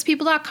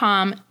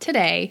canvaspeople.com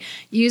today,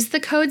 use the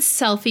code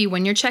Selfie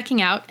when you're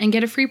checking out, and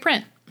get a free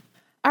print.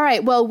 All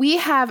right. Well, we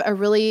have a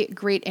really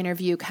great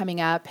interview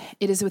coming up.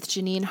 It is with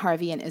Janine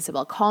Harvey and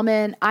Isabel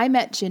Coleman. I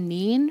met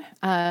Janine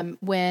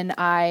when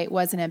I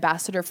was an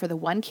ambassador for the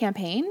One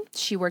campaign.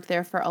 She worked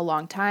there for a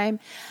long time.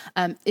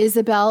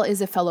 Isabel is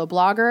a fellow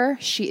blogger.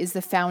 She is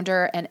the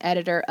founder and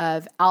editor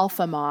of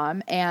Alpha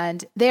Mom.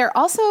 And they're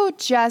also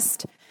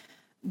just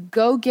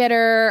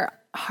go-getter,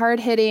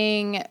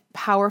 hard-hitting,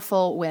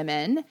 powerful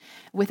women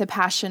with a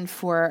passion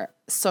for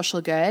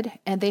social good,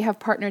 and they have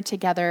partnered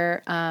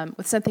together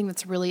with something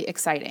that's really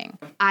exciting.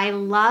 I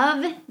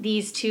love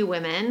these two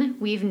women.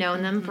 We've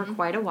known them for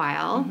quite a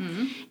while,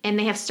 and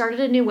they have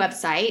started a new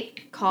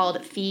website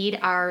called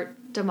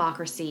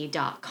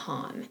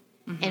feedourdemocracy.com.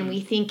 And we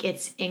think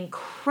it's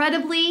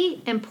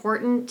incredibly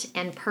important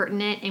and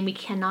pertinent, and we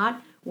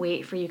cannot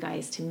wait for you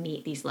guys to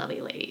meet these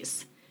lovely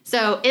ladies.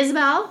 So,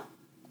 Isabel,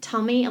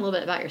 tell me a little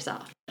bit about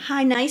yourself.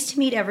 Hi, nice to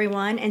meet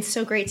everyone, and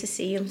so great to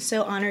see you. I'm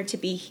so honored to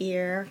be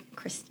here,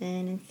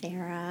 Kristen and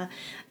Sarah.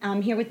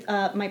 I'm here with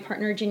my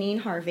partner, Janine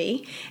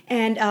Harvey.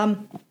 And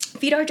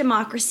Feed Our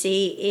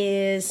Democracy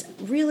is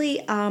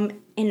really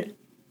an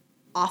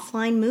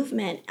offline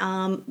movement.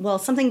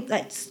 Something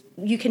that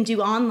you can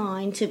do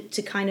online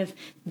to kind of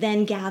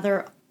then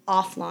gather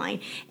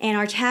offline. And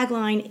our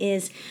tagline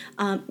is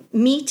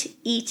meet,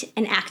 eat,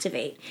 and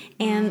activate.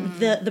 And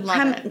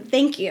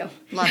thank you.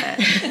 Love it.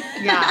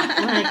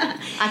 Yeah,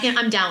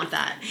 I'm down with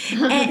that.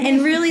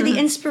 and really, the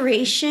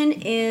inspiration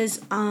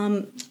is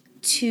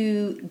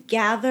to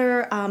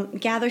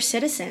gather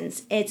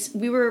citizens.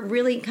 We were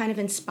really kind of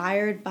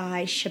inspired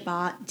by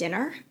Shabbat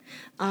dinner.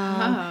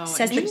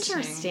 Says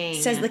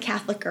the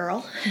Catholic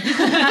girl.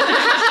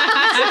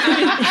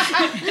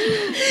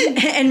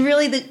 And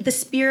really the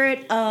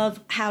spirit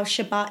of how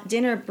Shabbat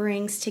dinner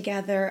brings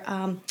together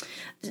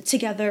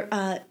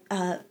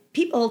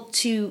people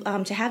to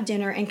have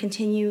dinner and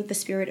continue the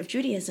spirit of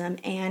Judaism.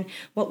 And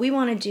what we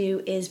want to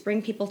do is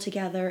bring people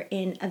together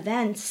in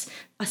events,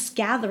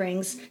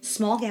 gatherings,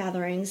 small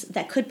gatherings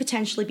that could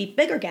potentially be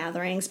bigger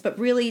gatherings, but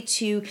really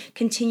to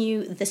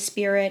continue the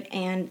spirit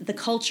and the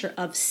culture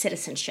of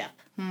citizenship.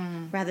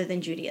 Rather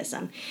than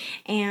Judaism.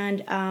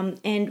 And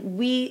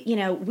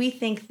we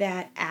think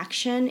that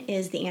action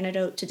is the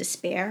antidote to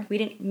despair. We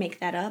didn't make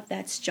that up.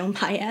 That's Joan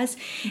Baez.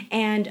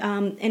 And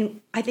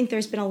I think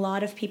there's been a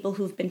lot of people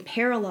who've been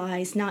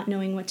paralyzed, not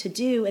knowing what to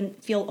do, and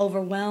feel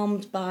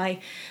overwhelmed by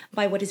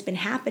what has been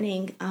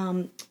happening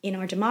in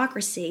our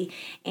democracy.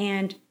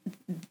 And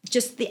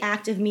just the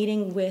act of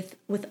meeting with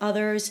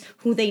others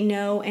who they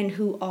know and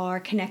who are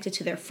connected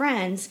to their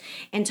friends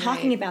and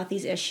talking about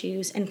these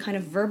issues and kind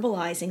of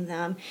verbalizing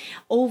them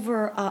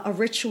over a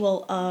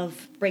ritual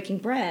of breaking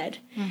bread,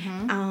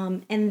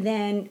 and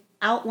then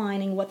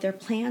outlining what their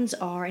plans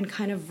are and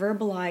kind of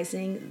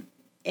verbalizing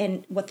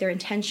and what their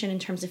intention in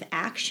terms of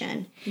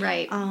action.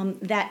 Right.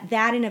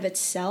 That in of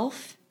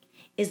itself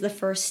is the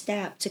first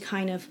step to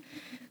kind of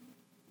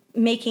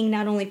making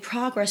not only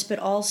progress, but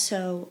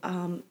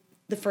also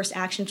the first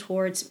action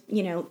towards,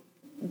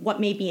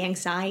 what may be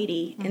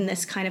anxiety in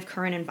this kind of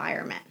current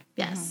environment.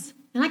 Yes.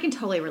 And I can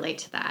totally relate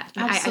to that.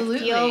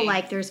 Absolutely. I feel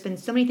like there's been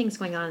so many things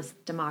going on in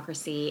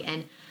democracy,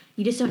 and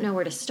you just don't know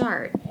where to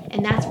start.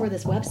 And that's where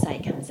this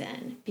website comes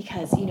in,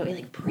 because, it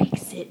like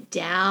breaks it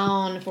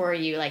down for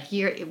you. Like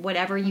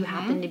whatever you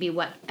happen to be,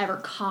 whatever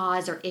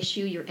cause or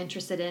issue you're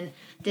interested in,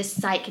 this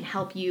site can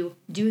help you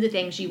do the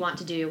things you want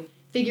to do,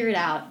 figure it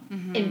out,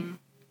 and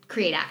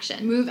create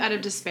action. Move out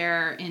of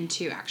despair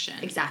into action.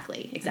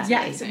 Exactly.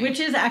 Yes, which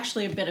is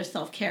actually a bit of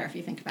self-care if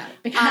you think about it.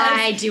 Because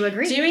I do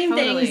agree. Doing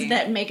things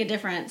that make a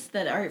difference,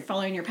 that are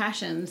following your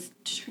passions,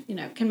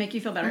 can make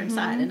you feel better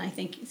inside, and I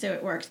think so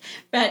it works.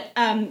 But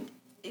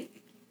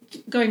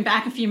going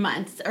back a few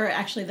months, or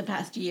actually the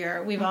past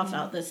year, we've all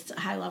felt this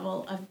high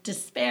level of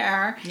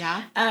despair.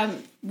 Yeah.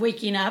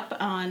 Waking up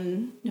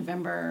on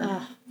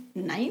November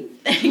 9th,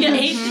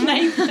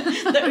 8th,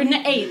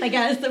 8th, I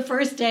guess, the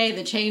first day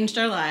that changed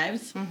our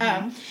lives.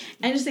 And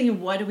just thinking,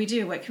 what do we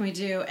do? What can we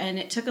do? And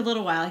it took a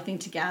little while, I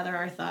think, to gather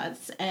our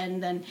thoughts.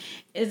 And then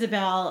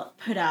Isabel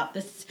put out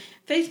this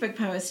Facebook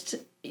post,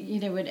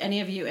 would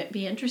any of you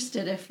be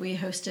interested if we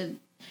hosted,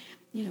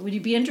 would you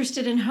be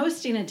interested in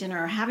hosting a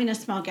dinner or having a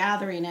small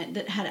gathering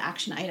that had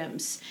action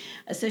items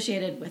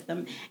associated with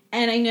them?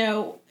 And I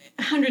know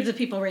hundreds of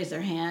people raised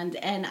their hand,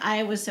 and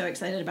I was so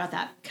excited about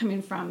that,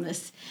 coming from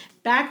this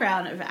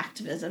background of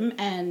activism.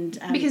 And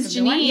because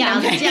Janine,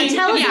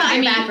 tell us about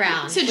your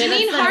background. So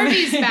Janine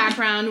Harvey's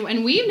background,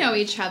 and we know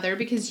each other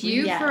because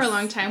you, for a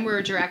long time,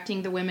 were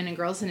directing the Women and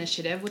Girls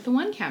Initiative with the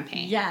One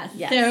campaign. Yes.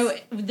 So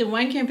the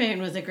One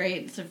campaign was a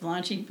great sort of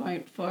launching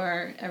point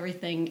for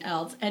everything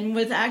else, and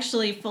was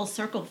actually full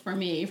circle for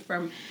me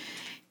from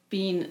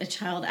being a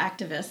child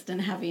activist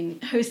and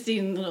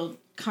hosting little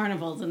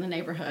carnivals in the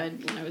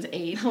neighborhood when I was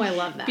 8. Oh, I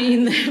love that.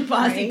 Being the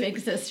bossy big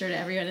sister to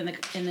everyone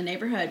in the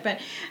neighborhood. But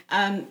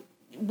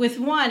with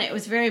One, it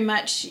was very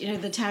much,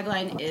 the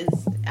tagline is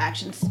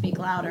actions speak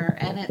louder,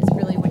 and it's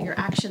really what your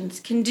actions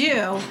can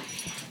do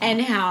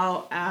and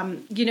how,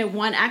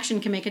 one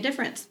action can make a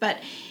difference. But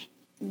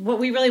what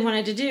we really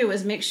wanted to do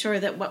was make sure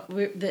that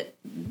that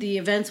the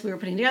events we were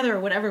putting together or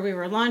whatever we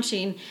were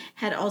launching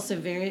had also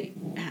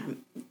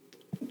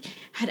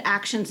had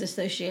actions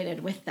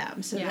associated with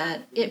them, so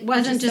that it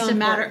wasn't just a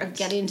matter of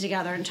getting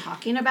together and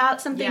talking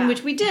about something,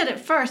 which we did at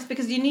first,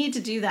 because you need to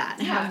do that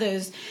and have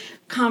those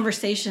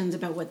conversations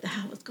about what the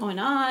hell was going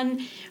on,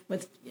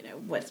 what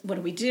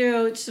do we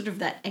do, it's sort of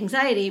that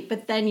anxiety,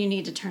 but then you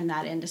need to turn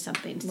that into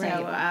something.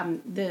 So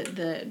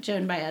the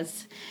Joan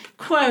Baez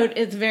quote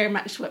is very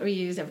much what we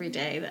use every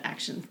day. The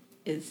action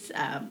is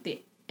the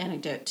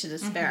antidote to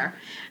despair.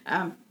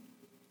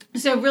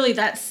 So really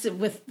that's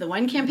with the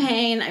One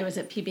campaign. I was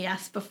at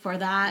PBS before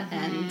that,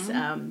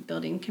 and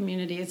building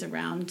communities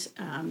around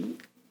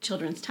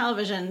children's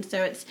television.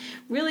 So it's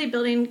really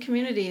building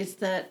communities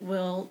that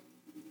will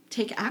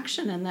take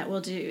action and that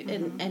will do,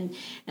 and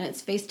it's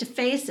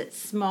face-to-face, it's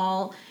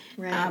small.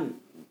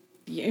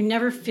 You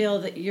never feel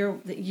that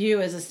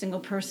you as a single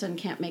person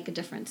can't make a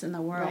difference in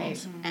the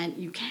world, and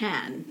you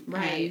can.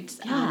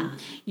 And,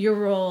 your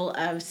role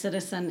of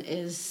citizen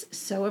is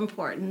so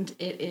important.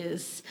 It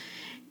is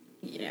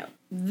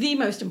the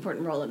most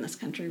important role in this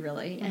country,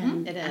 really.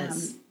 And it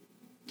is.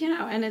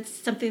 And it's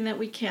something that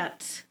we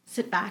can't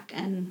sit back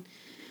and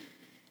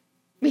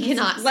we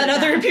cannot let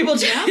other people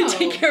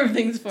take care of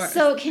things for us.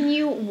 So can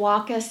you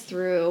walk us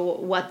through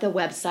what the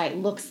website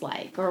looks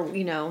like, or,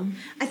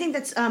 I think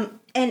that's,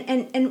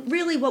 and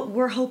really what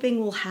we're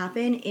hoping will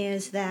happen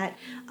is that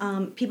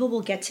people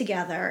will get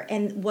together,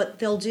 and what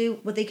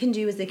they can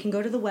do is they can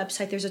go to the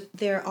website.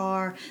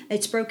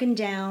 It's broken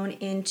down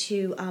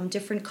into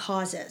different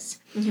causes.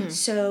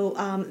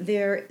 So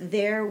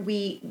there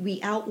we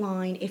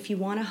outline, if you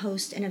want to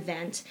host an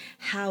event,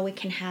 how it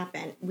can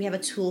happen. We have a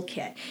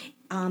toolkit.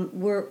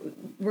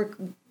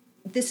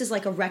 This is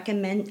like a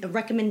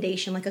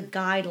recommendation, like a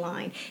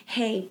guideline.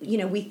 Hey,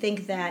 we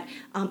think that,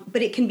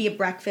 but it can be a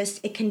breakfast.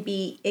 It can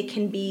be a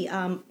tea.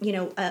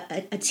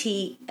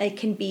 It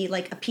can be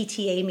like a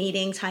PTA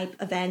meeting type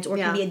event, or it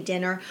can be a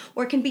dinner,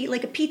 or it can be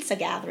like a pizza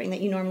gathering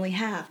that you normally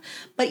have.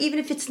 But even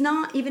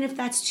if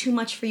that's too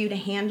much for you to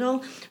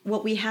handle,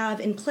 what we have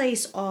in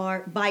place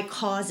are by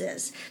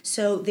causes.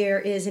 So there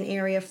is an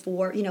area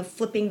for,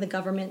 flipping the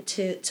government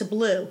to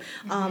blue,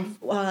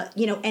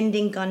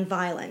 ending gun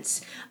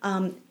violence,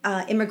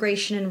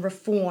 immigration and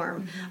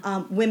reform,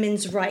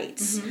 women's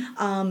rights,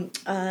 voter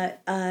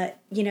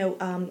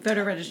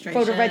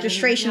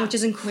registration, which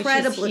is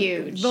incredibly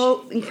huge.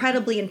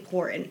 Incredibly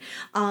important.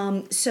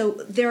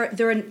 So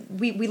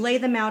we lay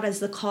them out as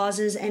the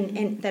causes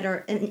and that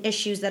are and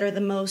issues that are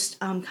the most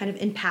kind of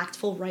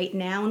impactful right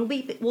now, and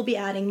we'll be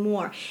adding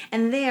more.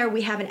 And there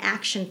we have an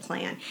action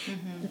plan.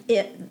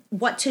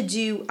 What to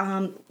do?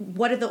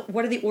 What are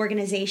the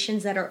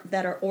organizations that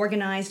are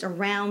organized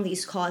around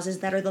these causes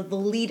that are the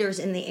leaders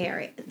in the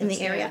area?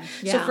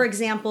 Yeah. So, for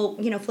example,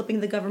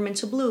 flipping the government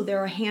to blue, there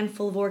are a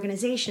handful of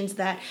organizations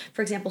that,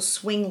 for example,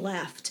 Swing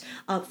Left,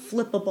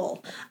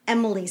 Flippable,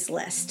 Emily's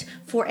List.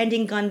 For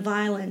ending gun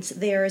violence,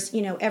 there's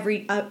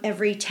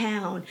every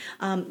town.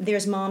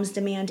 There's Moms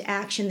Demand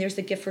Action. There's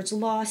the Giffords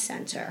Law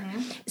Center.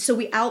 So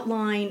we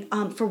outline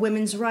for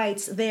women's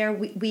rights. There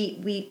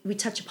we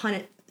touch upon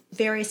it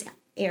various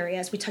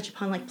areas. We touch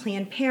upon like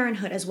Planned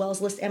Parenthood, as well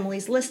as list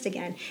Emily's List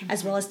again,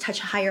 as well as touch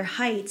higher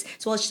heights,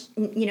 as well as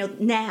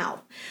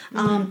now.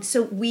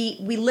 So we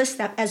list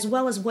that, as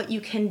well as what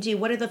you can do.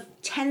 What are the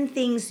 10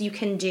 things you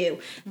can do?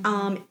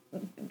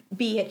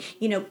 Be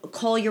it,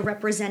 call your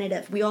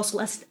representative. We also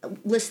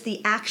list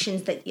the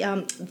actions that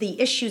the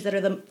issues that are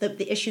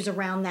the issues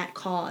around that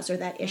cause or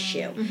that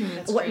issue.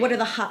 What are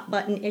the hot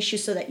button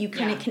issues, so that you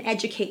can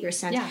educate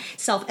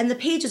yourself. And the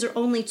pages are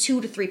only 2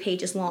 to 3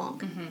 pages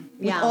long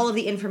with all of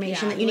the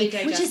information that you need,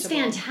 which is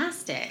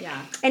fantastic.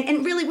 Yeah.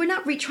 And really, we're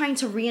not trying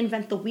to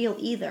reinvent the wheel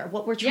either.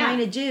 What we're trying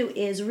to do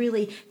is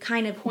really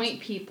kind of point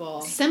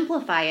people,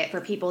 simplify it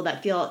for people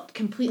that feel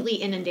completely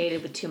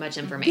inundated with too much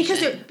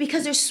information.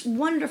 Because there's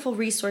wonderful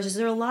resources.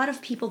 There are a lot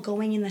of people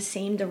going in the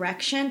same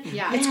direction.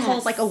 Yeah. It's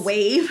called like a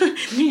wave.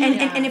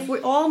 And if we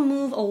all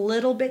move a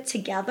little bit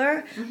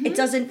together, it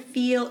doesn't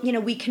feel,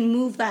 we can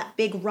move that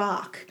big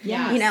rock.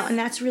 Yes. And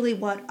that's really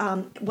what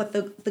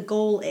the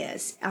goal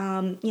is.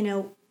 And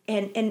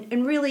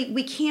really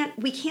we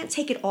can't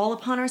take it all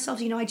upon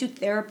ourselves. I do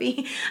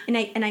therapy and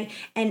I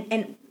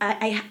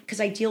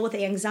because I deal with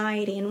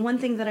anxiety, and one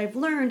thing that I've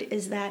learned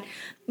is that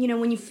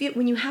when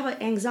you have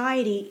an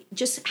anxiety,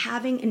 just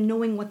having and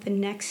knowing what the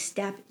next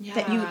step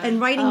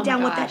and writing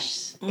down what that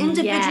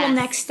individual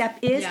next step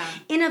is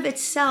in of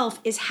itself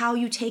is how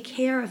you take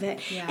care of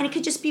it. And it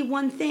could just be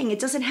one thing. It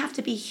doesn't have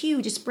to be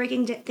huge. It's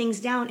breaking things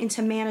down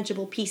into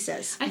manageable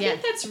pieces. I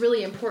think that's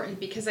really important,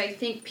 because I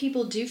think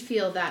people do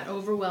feel that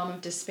overwhelm of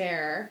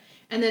despair,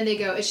 and then they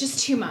go, it's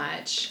just too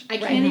much. I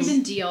can't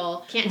even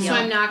deal, so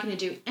I'm not going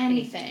to do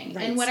anything.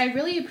 Right. And what I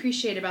really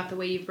appreciate about the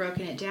way you've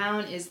broken it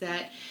down is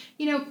that,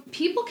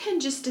 people can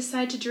just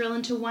decide to drill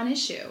into one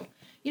issue.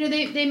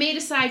 They may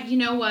decide,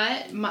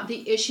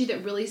 the issue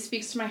that really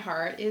speaks to my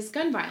heart is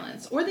gun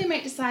violence. Or they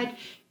might decide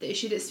the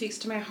issue that speaks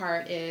to my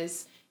heart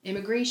is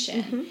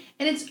immigration.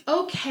 And it's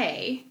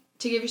okay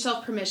to give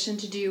yourself permission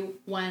to do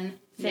one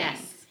thing.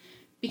 Yes.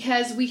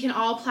 Because we can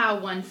all plow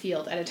one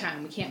field at a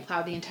time. We can't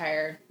plow the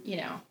entire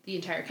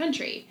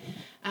country.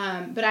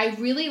 But I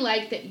really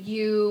like that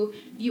you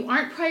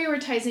aren't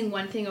prioritizing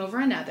one thing over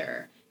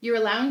another. You're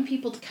allowing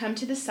people to come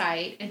to the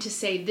site and to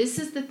say, this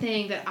is the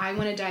thing that I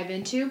want to dive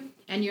into.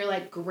 And you're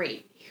like,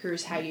 great,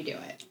 here's how you do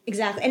it.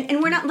 Exactly.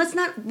 And let's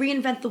not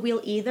reinvent the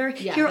wheel either.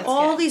 Yeah, Here are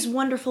all these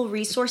wonderful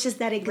resources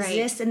that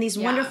exist and these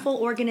Yeah. wonderful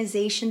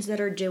organizations that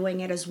are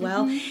doing it as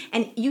well.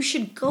 And you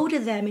should go to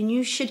them and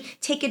you should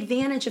take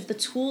advantage of the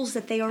tools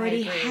that they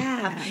already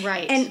have.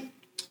 Right. And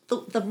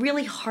the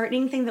really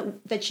heartening thing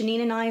that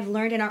Janine and I have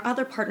learned, and our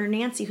other partner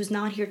Nancy, who's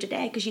not here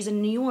today because she's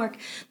in New York,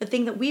 the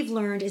thing that we've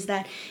learned is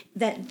that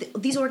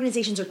these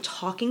organizations are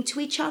talking to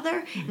each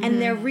other and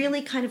they're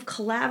really kind of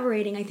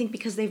collaborating. I think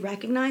because they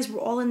recognize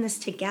we're all in this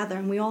together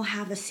and we all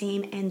have the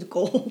same end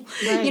goal.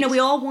 Right. We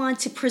all want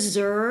to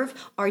preserve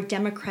our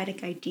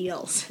democratic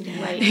ideals.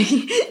 Right.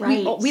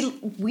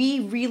 We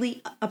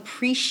really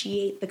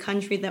appreciate the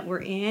country that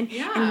we're in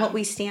and what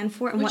we stand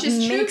for and Which what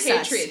is true makes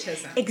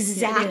patriotism. us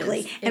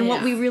exactly and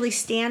what we really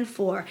stand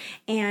for.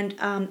 And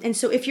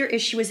so if your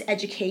issue is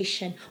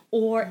education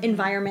or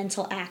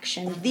environmental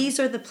action, these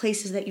are the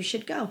places that you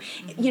should go.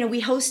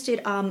 We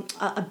hosted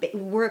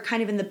we're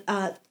kind of in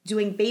the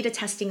doing beta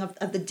testing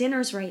of the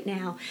dinners right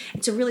now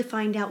to really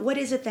find out what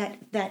is it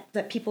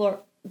that people are,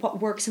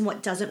 what works and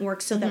what doesn't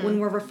work, so that when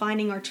we're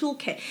refining our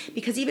toolkit,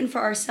 because even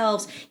for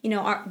ourselves,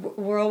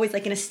 we're always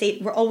like in a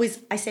state, we're always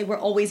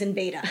in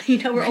beta,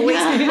 we're always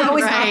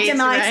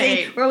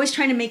optimizing, we're always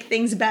trying to make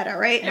things better,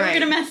 right? And we're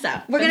gonna mess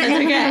up. We're gonna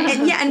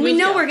and we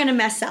know we're gonna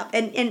mess up,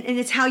 and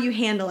it's how you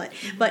handle it.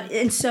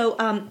 But so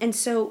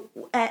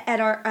at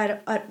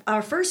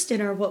our first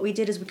dinner, what we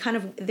did is we kind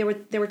of there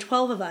were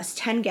 12 of us,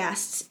 10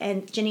 guests,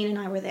 and Janine and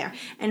I were there,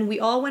 and we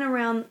all went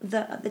around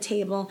the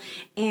table,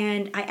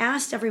 and I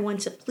asked everyone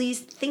to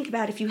please think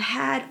about if you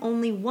had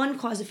only one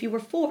cause, if you were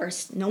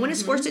forced. No one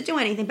is forced to do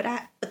anything,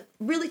 but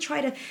really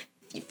try to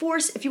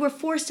you were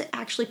forced to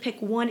actually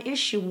pick one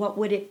issue, what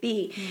would it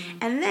be?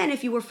 And then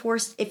if you were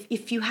forced,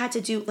 if you had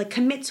to do like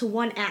commit to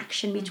one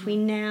action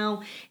between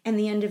now and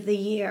the end of the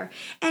year.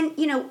 And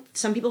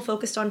some people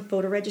focused on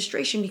voter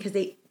registration because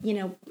they,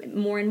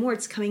 more and more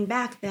it's coming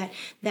back that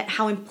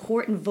how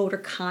important voter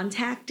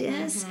contact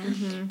is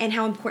and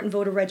how important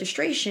voter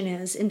registration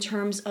is in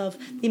terms of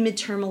the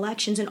midterm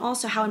elections, and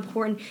also how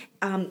important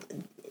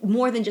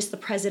more than just the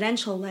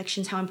presidential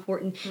elections, how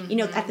important,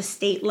 at the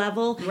state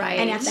level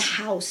and at the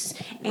House,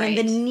 and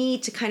the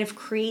need to kind of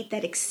create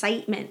that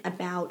excitement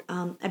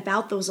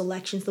about those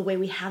elections the way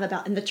we have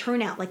and the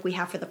turnout like we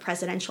have for the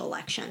presidential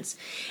elections.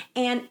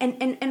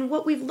 And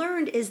what we've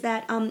learned is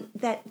that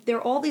that there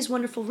are all these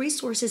wonderful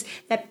resources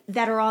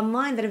that are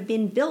online that have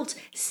been built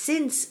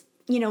since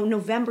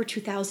November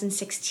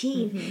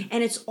 2016,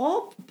 and it's a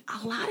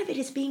lot of it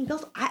is being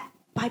built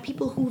by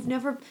people who've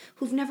never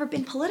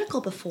been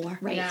political before.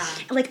 Right. Yeah.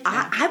 Like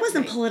I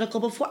wasn't political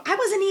before. I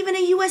wasn't even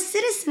a U.S.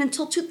 citizen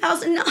until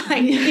 2009.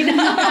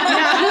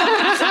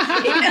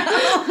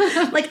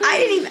 Like I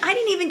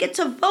didn't even get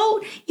to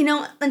vote.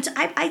 Until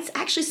I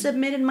actually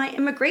submitted my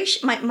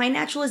my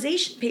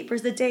naturalization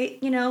papers the day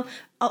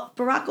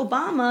Barack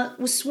Obama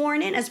was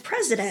sworn in as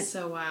president.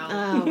 So wow.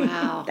 Oh,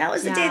 wow. That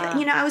was the day that,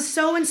 I was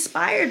so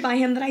inspired by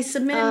him that I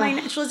submitted my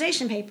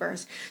naturalization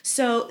papers.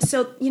 So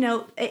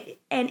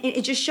and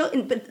it just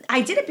showed, but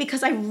I did it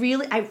because I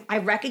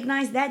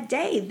recognized that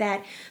day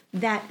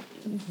that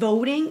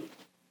voting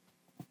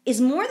is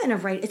more than a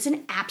right. It's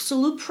an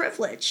absolute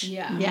privilege.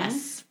 Yeah.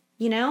 Yes.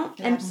 It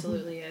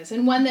absolutely is.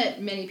 And one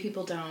that many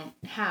people don't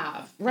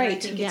have. Right. And I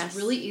think it's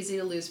really easy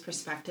to lose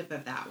perspective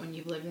of that when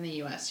you've lived in the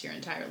U.S. your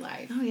entire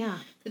life. Oh, yeah.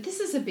 But this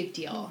is a big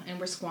deal, and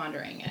we're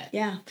squandering it.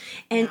 Yeah.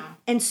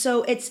 And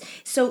so it's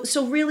so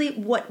really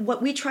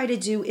what we try to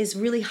do is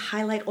really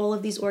highlight all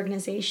of these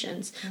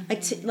organizations.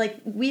 Like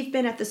we've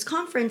been at this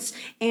conference,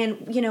 and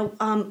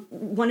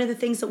one of the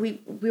things that we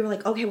were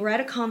like, okay, we're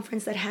at a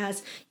conference that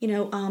has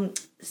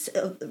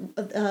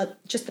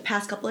just the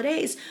past couple of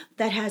days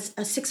that has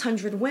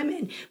 600 women.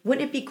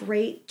 Wouldn't it be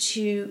great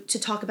to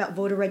talk about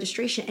voter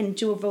registration and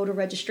do a voter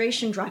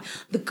registration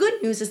drive? The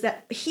good news is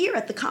that here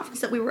at the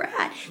conference that we were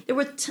at, there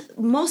were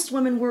most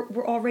women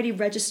were already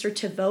registered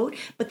to vote,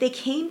 but they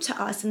came to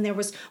us, and there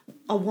was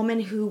a woman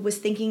who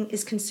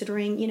is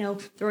considering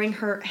throwing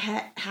her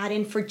hat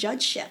in for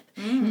judgeship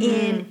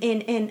in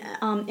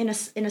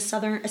a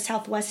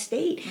southwest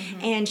state,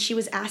 and she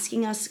was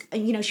asking us,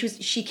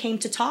 she came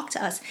to talk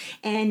to us,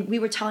 and we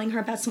were telling her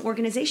about some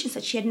organizations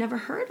that she had never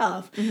heard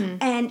of,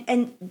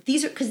 and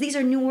these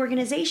are new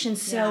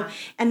organizations. So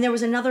and there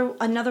was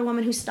another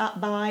woman who stopped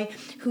by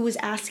who was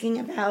asking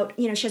about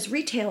she has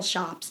retail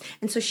shops,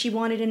 and so she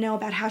wanted to know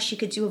about how she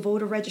could do a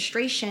voter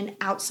registration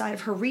outside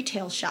of her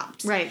retail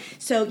shops. Right.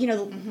 So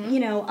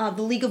the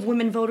League of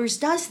Women Voters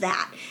does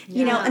that.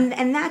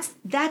 And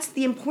that's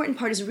the important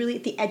part, is really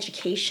the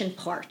education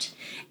part,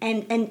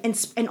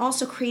 and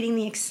also creating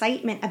the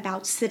excitement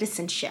about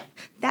citizenship.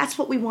 That's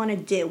what we want to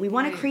do. We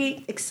want to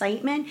create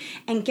excitement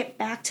and get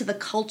back to the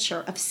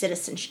culture of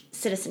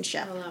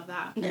citizenship. I love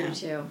that. Yeah. Me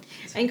too.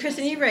 And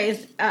Kristen, you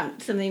raised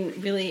something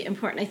really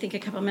important, I think, a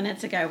couple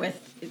minutes ago with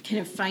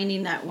kind of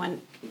finding that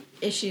one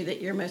issue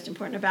that you're most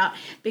important about,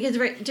 because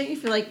don't you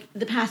feel like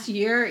the past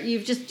year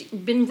you've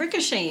just been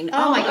ricocheting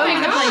all over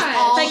the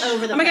place,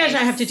 over the oh my place.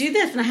 gosh, I have to do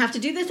this, and I have to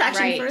do this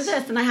action for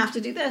this, and I have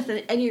to do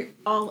this, and you're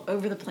all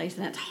over the place,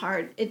 and it's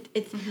hard.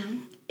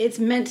 It's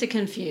meant to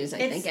confuse, I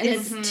think, and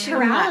it's too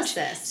much.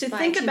 So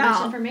think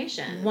about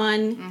information.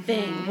 one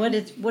thing.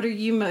 What are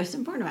you most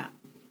important about?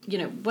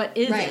 What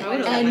is it?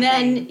 Totally. And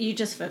then you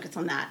just focus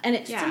on that. And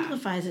it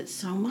simplifies it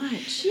so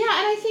much. Yeah,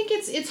 and I think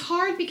it's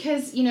hard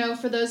because,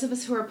 for those of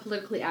us who are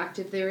politically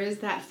active, there is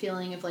that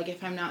feeling of like,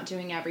 if I'm not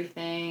doing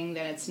everything,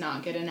 then it's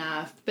not good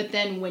enough. But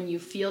then when you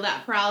feel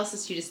that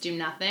paralysis, you just do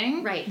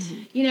nothing. Right.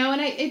 And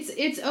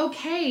it's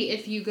okay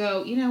if you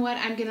go, you know what,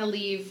 I'm going to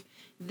leave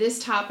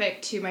this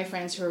topic to my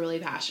friends who are really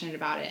passionate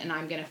about it, and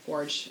I'm going to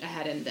forge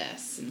ahead in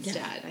this instead.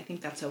 Yeah. I think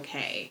that's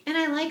okay. And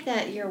I like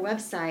that your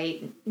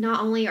website,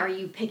 not only are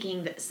you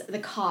picking the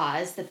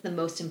cause that's the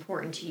most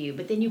important to you,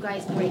 but then you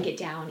guys break it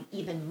down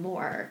even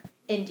more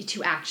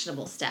into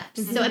actionable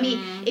steps. So, I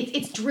mean,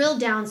 it's drilled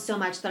down so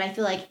much that I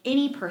feel like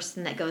any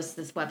person that goes to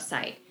this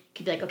website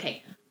could be like,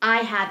 okay,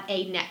 I have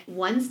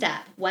one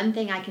step, one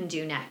thing I can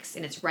do next,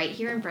 and it's right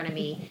here in front of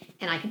me,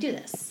 and I can do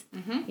this.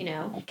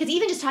 Because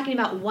even just talking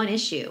about one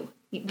issue,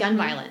 gun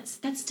violence,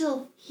 that's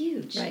still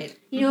huge. Right.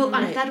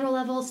 On a federal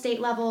level,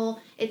 state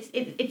level, it's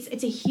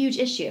a huge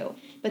issue.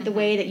 But the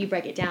way that you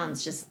break it down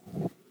is just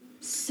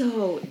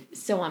so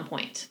on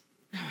point.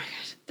 Oh my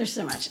gosh, there's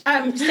so much. So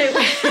much.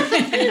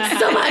 There's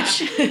so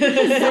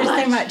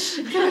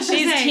much. Gosh,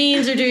 these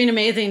teens are doing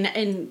amazing,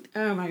 and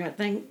oh my God,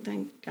 thank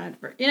God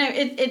for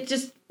it.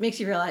 Just makes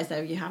you realize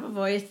that you have a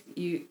voice.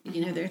 You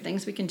know there are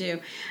things we can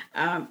do.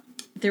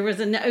 There was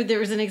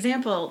an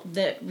example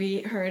that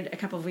we heard a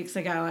couple of weeks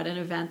ago at an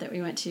event that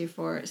we went to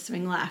for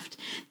Swing Left.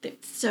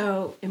 That's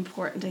so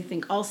important, I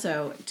think,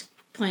 also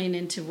playing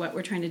into what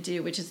we're trying to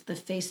do, which is the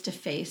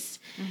face-to-face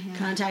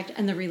contact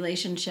and the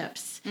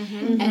relationships,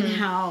 and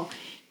how,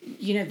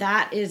 you know,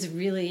 that is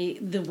really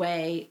the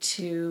way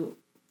to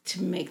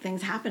make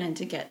things happen and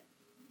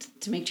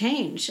to make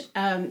change.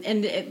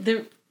 And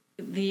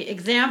the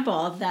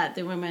example that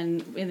the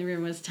woman in the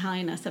room was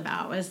telling us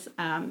about was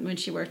when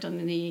she worked on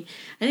I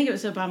think it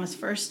was Obama's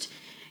first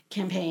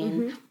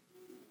campaign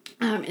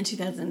in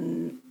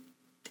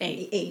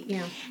 2008.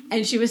 Yeah.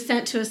 And she was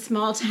sent to a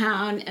small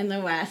town in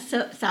the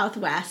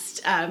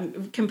southwest,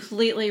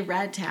 completely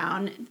red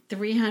town,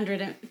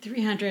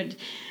 300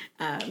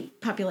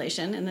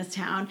 population in this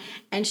town,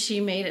 and she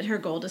made it her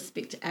goal to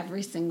speak to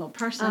every single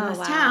person in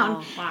this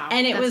town. Wow.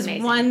 And it was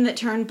amazing. One that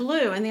turned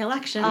blue in the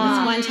election. This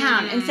one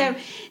town. And so,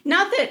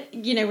 not that,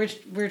 you know,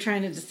 we're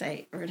trying to just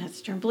say, or it has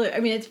to turn blue. I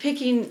mean, it's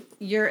picking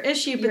your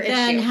issue, but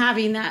then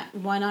having that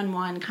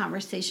one-on-one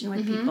conversation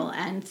with people.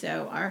 And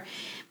so our,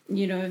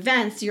 you know,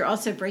 events, you're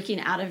also breaking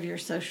out of your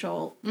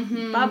social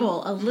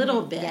bubble a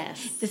little bit.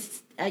 Yes.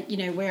 This, you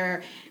know,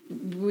 where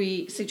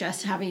we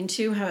suggest having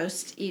 2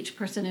 hosts, each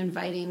person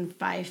inviting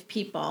 5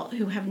 people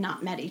who have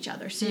not met each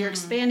other. So you're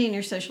expanding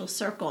your social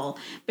circle,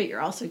 but you're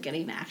also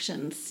getting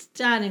actions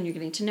done, and you're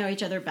getting to know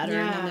each other better,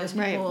 and then those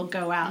people will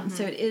go out. And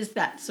so it is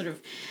that sort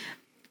of,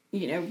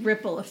 you know,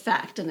 ripple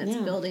effect, and it's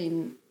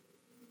building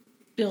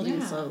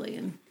slowly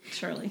and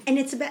surely. And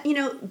it's about, you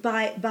know,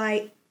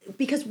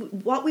 because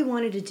what we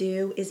wanted to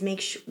do is make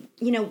sure,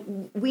 you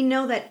know, we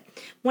know that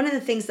one of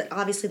the things that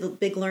obviously the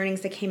big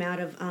learnings that came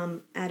out of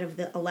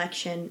the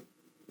election,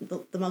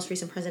 the most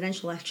recent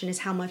presidential election, is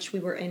how much we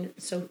were in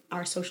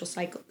our social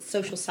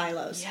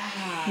silos.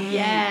 Yeah.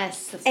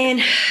 Yes.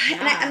 And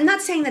I'm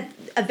not saying that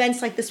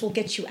events like this will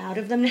get you out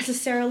of them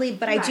necessarily,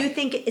 but I do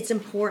think it's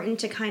important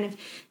to kind of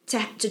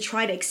to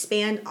try to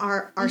expand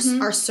our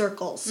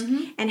circles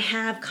and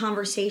have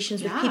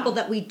conversations with people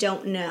that we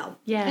don't know.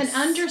 Yes.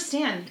 And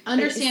understand how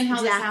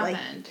this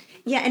happened.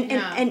 Yeah,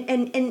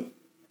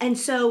 and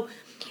so,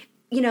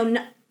 you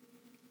know,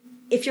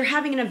 if you're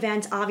having an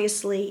event,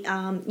 obviously,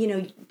 you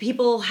know,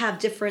 people have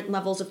different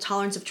levels of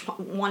tolerance of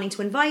wanting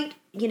to invite,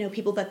 you know,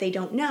 people that they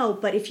don't know.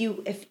 But if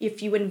you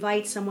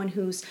invite someone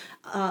who's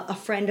a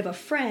friend of a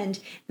friend,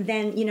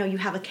 then, you know, you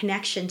have a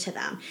connection to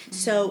them.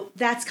 So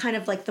that's kind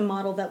of like the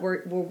model that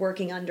we're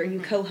working under. You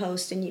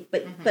co-host, and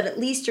but at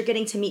least you're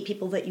getting to meet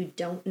people that you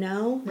don't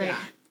know. Right.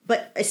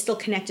 But is still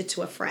connected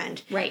to a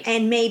friend, right?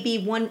 And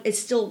maybe it's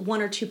still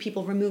 1 or 2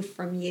 people removed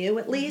from you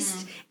at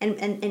least, and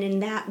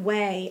in that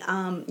way,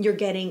 you're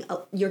getting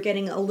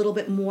a little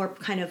bit more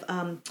kind of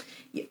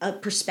a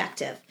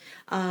perspective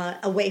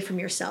away from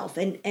yourself,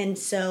 and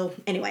so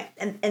anyway,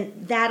 and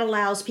that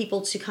allows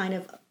people to kind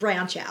of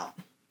branch out.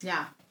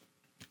 Yeah,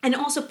 and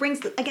also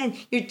brings again,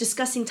 you're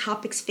discussing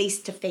topics face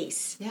to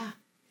face. Yeah,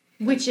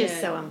 which is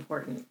so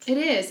important. It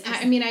is.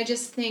 I mean, I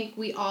just think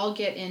we all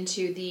get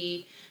into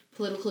the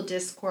political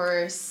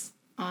discourse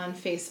on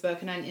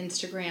Facebook and on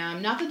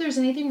Instagram. Not that there's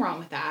anything wrong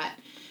with that,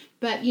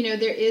 but, you know,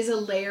 there is a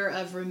layer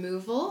of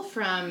removal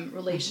from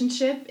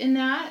relationship in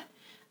that,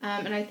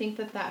 and I think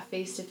that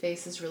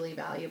face-to-face is really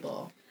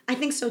valuable. I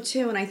think so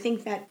too, and I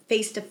think that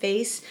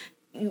face-to-face,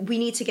 we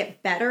need to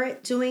get better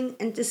at doing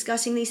and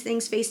discussing these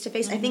things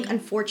face-to-face. I think,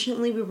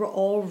 unfortunately, we were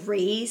all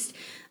raised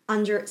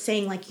under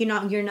saying, like,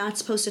 you're not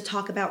supposed to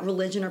talk about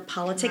religion or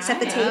politics at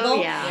the table.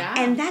 Oh, yeah.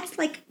 And that's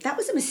like, that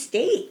was a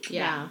mistake.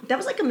 Yeah. That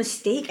was like a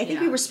mistake. I think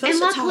we were supposed to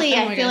talk. And luckily,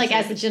 I feel like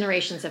as the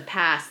generations have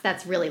passed,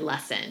 that's really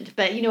lessened.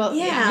 But, you know,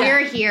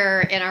 we're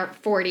here in our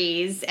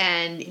 40s,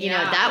 and, you know,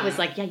 that was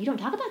like, you don't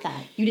talk about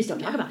that. You just don't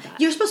talk about that.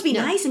 You're supposed to be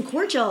nice and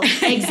cordial.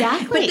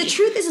 Exactly. But the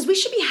truth is we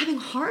should be having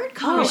hard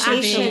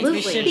conversations. Oh,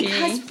 absolutely.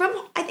 Because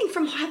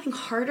from having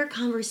harder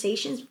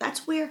conversations,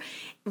 that's where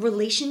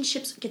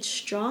relationships get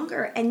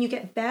stronger, and you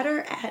get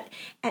better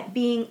at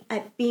being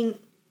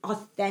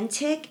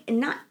authentic,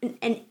 and not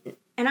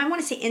and I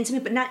want to say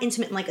intimate, but not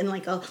intimate in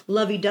like a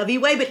lovey-dovey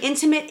way, but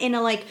intimate in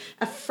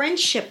a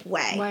friendship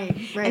way.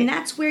 Right. And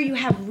that's where you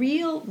have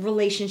real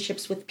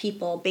relationships with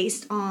people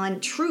based on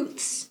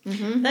truths.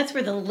 That's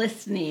where the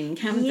listening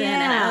comes in,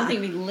 and I don't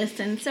think we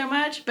listen so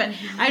much, but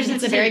I just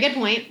That's a very good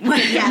point. One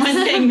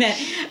thing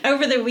that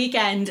over the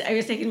weekend, I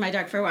was taking my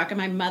dog for a walk, and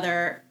my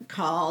mother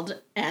called,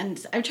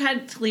 and I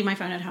tried to leave my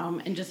phone at home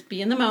and just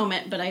be in the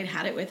moment, but I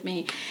had it with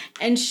me,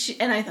 and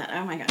I thought,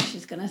 oh my gosh,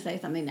 she's gonna say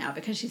something now,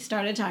 because she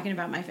started talking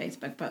about my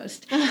Facebook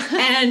post,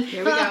 and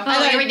here we go.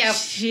 Here we go.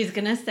 She's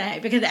gonna say,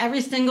 because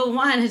every single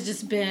one has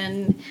just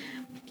been,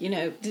 you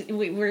know,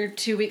 we're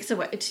 2 weeks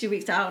away, 2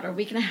 weeks out, or a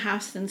week and a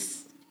half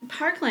since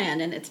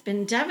Parkland, and it's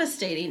been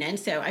devastating, and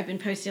so I've been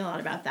posting a lot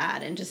about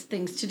that and just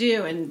things to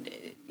do, and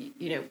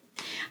you know,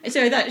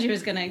 so I thought she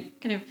was gonna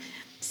kind of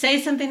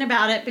say something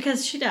about it,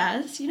 because she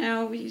does, you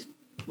know,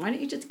 why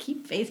don't you just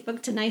keep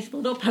Facebook to nice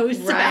little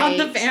posts about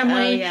the family?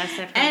 Oh, yes,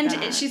 I've heard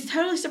that. She's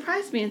totally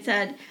surprised me and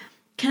said,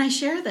 can I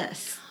share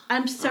this?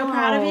 I'm so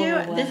proud of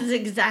you. This is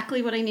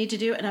exactly what I need to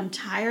do, and I'm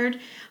tired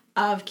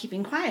of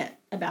keeping quiet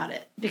about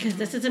it, because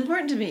this is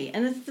important to me.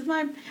 And this is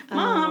my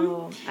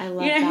mom, I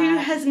love who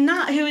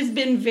has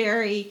been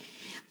very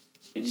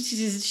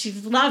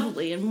she's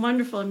lovely and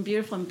wonderful and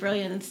beautiful and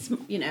brilliant,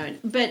 and,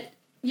 but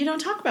you don't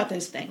talk about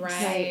those things.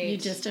 Right. You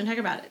just don't talk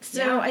about it.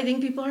 So I think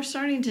people are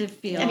starting to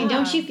feel. I mean,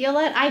 don't you feel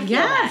it? I feel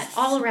Yes. that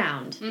all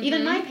around.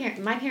 Even my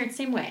parents,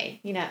 same way.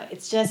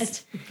 It's just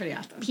It's pretty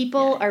awesome.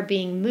 people are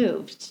being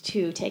moved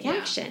to take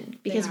action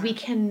because we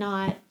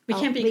cannot. We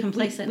can't be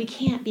complacent. We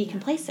can't be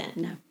complacent.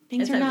 No.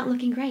 Things are not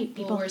looking great.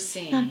 People, we're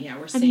seeing,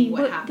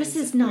 what happens. This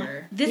is not.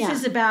 This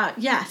is about,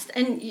 yes,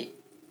 and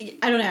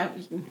I don't know,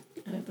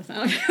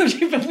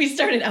 but we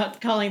started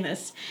out calling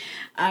this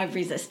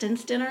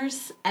resistance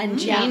dinners and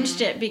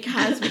changed it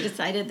because we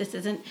decided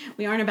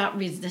we aren't about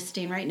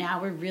resisting right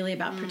now. We're really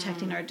about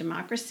protecting our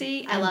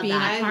democracy and being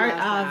a part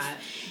of,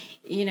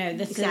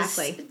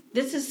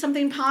 this is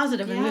something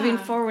positive and moving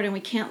forward, and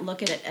we can't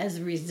look at it as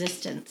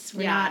resistance.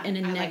 We're not in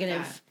a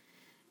negative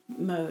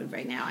mode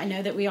right now. I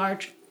know that we are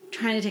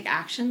trying to take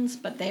actions,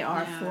 but they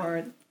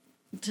are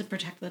to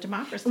protect the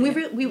democracy. We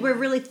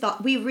really spent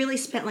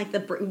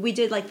we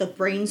did the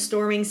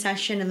brainstorming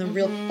session and the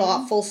real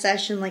thoughtful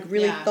session,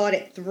 thought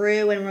it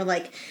through,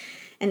 and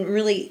and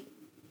really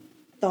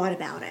thought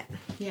about it.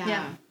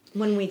 Yeah.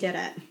 When we did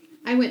it.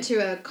 I went to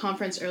a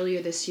conference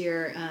earlier this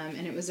year,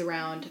 and it was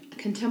around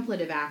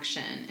contemplative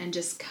action and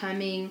just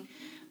coming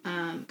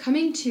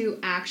to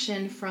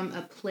action from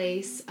a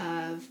place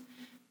of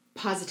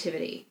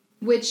positivity.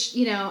 Which,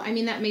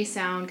 that may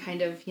sound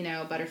kind of,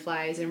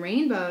 butterflies and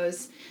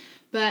rainbows,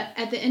 but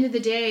at the end of the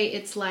day,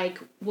 it's like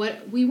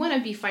what we want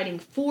to be fighting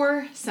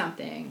for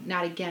something,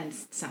 not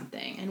against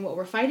something. And what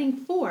we're fighting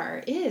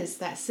for is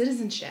that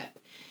citizenship.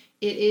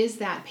 It is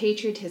that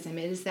patriotism.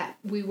 It is that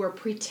we were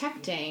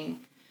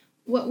protecting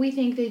what we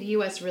think the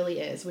U.S.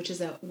 really is, which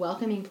is a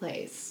welcoming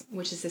place,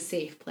 which is a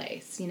safe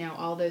place,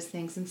 all those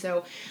things. And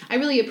so I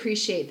really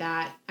appreciate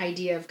that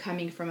idea of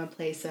coming from a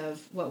place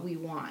of what we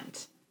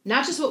want.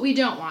 Not just what we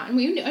don't want,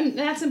 and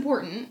that's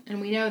important,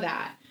 and we know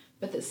that.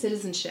 But that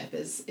citizenship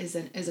is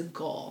a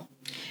goal.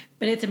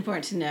 But it's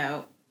important to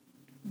know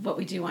what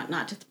we do want,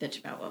 not just bitch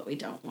about what we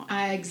don't want.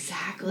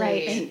 Exactly.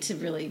 Right. And to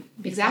really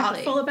be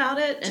thoughtful about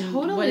it and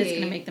what is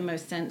going to make the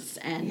most sense,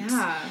 and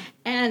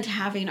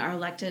having our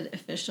elected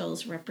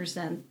officials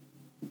represent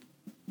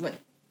what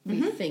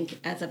we think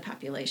as a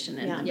population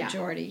and the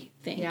majority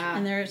think. Yeah.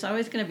 And there's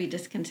always going to be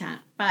discontent,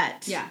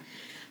 but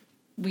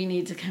we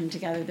need to come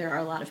together. There are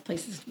a lot of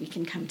places we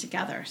can come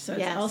together. So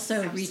it's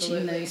also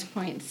reaching those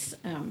points.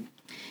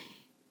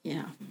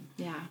 Yeah.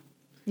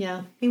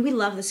 I mean, we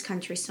love this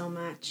country so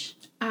much.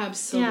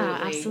 Absolutely. Yeah,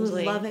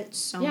 absolutely. We love it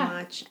so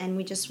much, and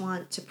we just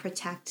want to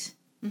protect,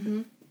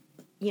 the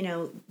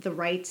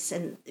rights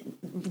and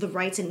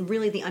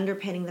really the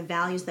underpinning, the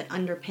values that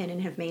underpin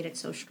and have made it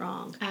so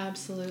strong.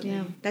 Absolutely.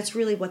 Yeah. That's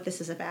really what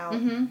this is about.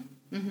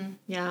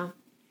 Yeah.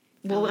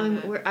 Well,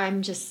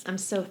 I'm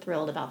so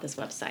thrilled about this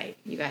website,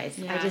 you guys.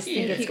 I just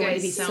think it's going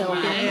to be so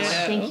good.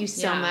 Thank you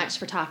so much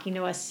for talking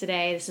to us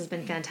today. This has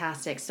been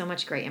fantastic. So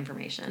much great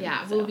information.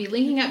 Yeah, we'll be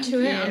linking up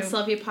to it on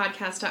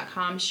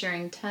selfiepodcast.com,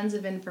 sharing tons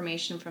of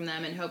information from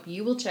them, and hope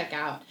you will check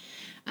out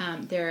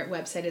their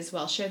website as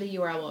well. Share the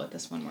URL with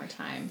us one more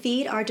time.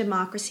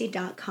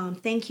 feedourdemocracy.com.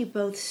 Thank you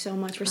both so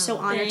much. We're so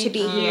honored to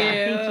be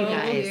here. Thank you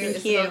guys.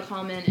 Thank you. Isabel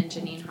Coleman and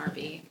Janine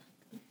Harvey.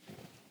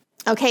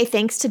 Okay,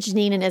 thanks to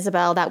Janine and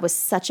Isabel. That was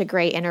such a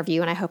great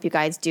interview, and I hope you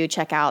guys do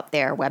check out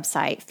their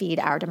website, Feed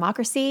Our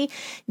Democracy.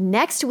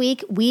 Next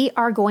week, we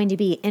are going to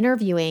be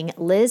interviewing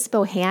Liz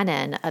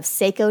Bohannon of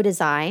Seiko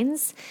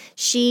Designs.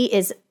 She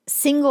is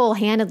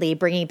single-handedly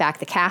bringing back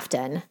the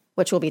kaftan,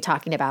 which we'll be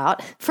talking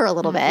about for a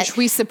little bit. Which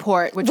we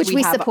support. Which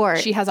we support.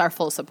 She has our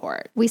full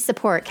support. We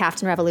support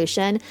Kaftan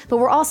Revolution, but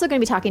we're also going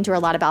to be talking to her a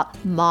lot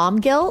about mom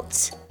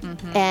guilt,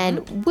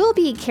 and we'll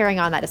be carrying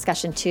on that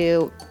discussion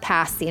too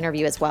past the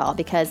interview as well,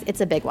 because it's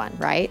a big one,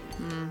 right?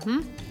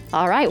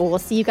 All right, well, we'll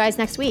see you guys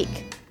next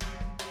week.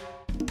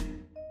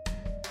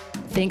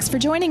 Thanks for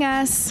joining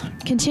us.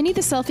 Continue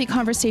the selfie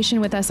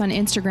conversation with us on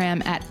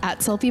Instagram at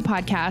Selfie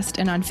Podcast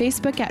and on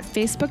Facebook at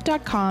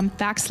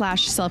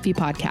facebook.com/Selfie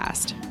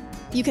Podcast.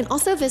 You can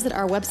also visit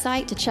our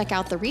website to check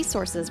out the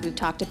resources we've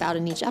talked about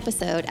in each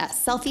episode at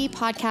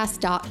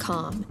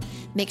selfiepodcast.com.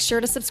 Make sure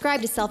to subscribe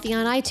to Selfie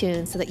on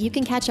iTunes so that you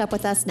can catch up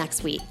with us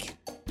next week.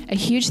 A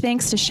huge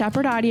thanks to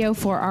Shepherd Audio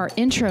for our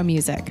intro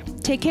music.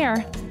 Take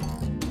care.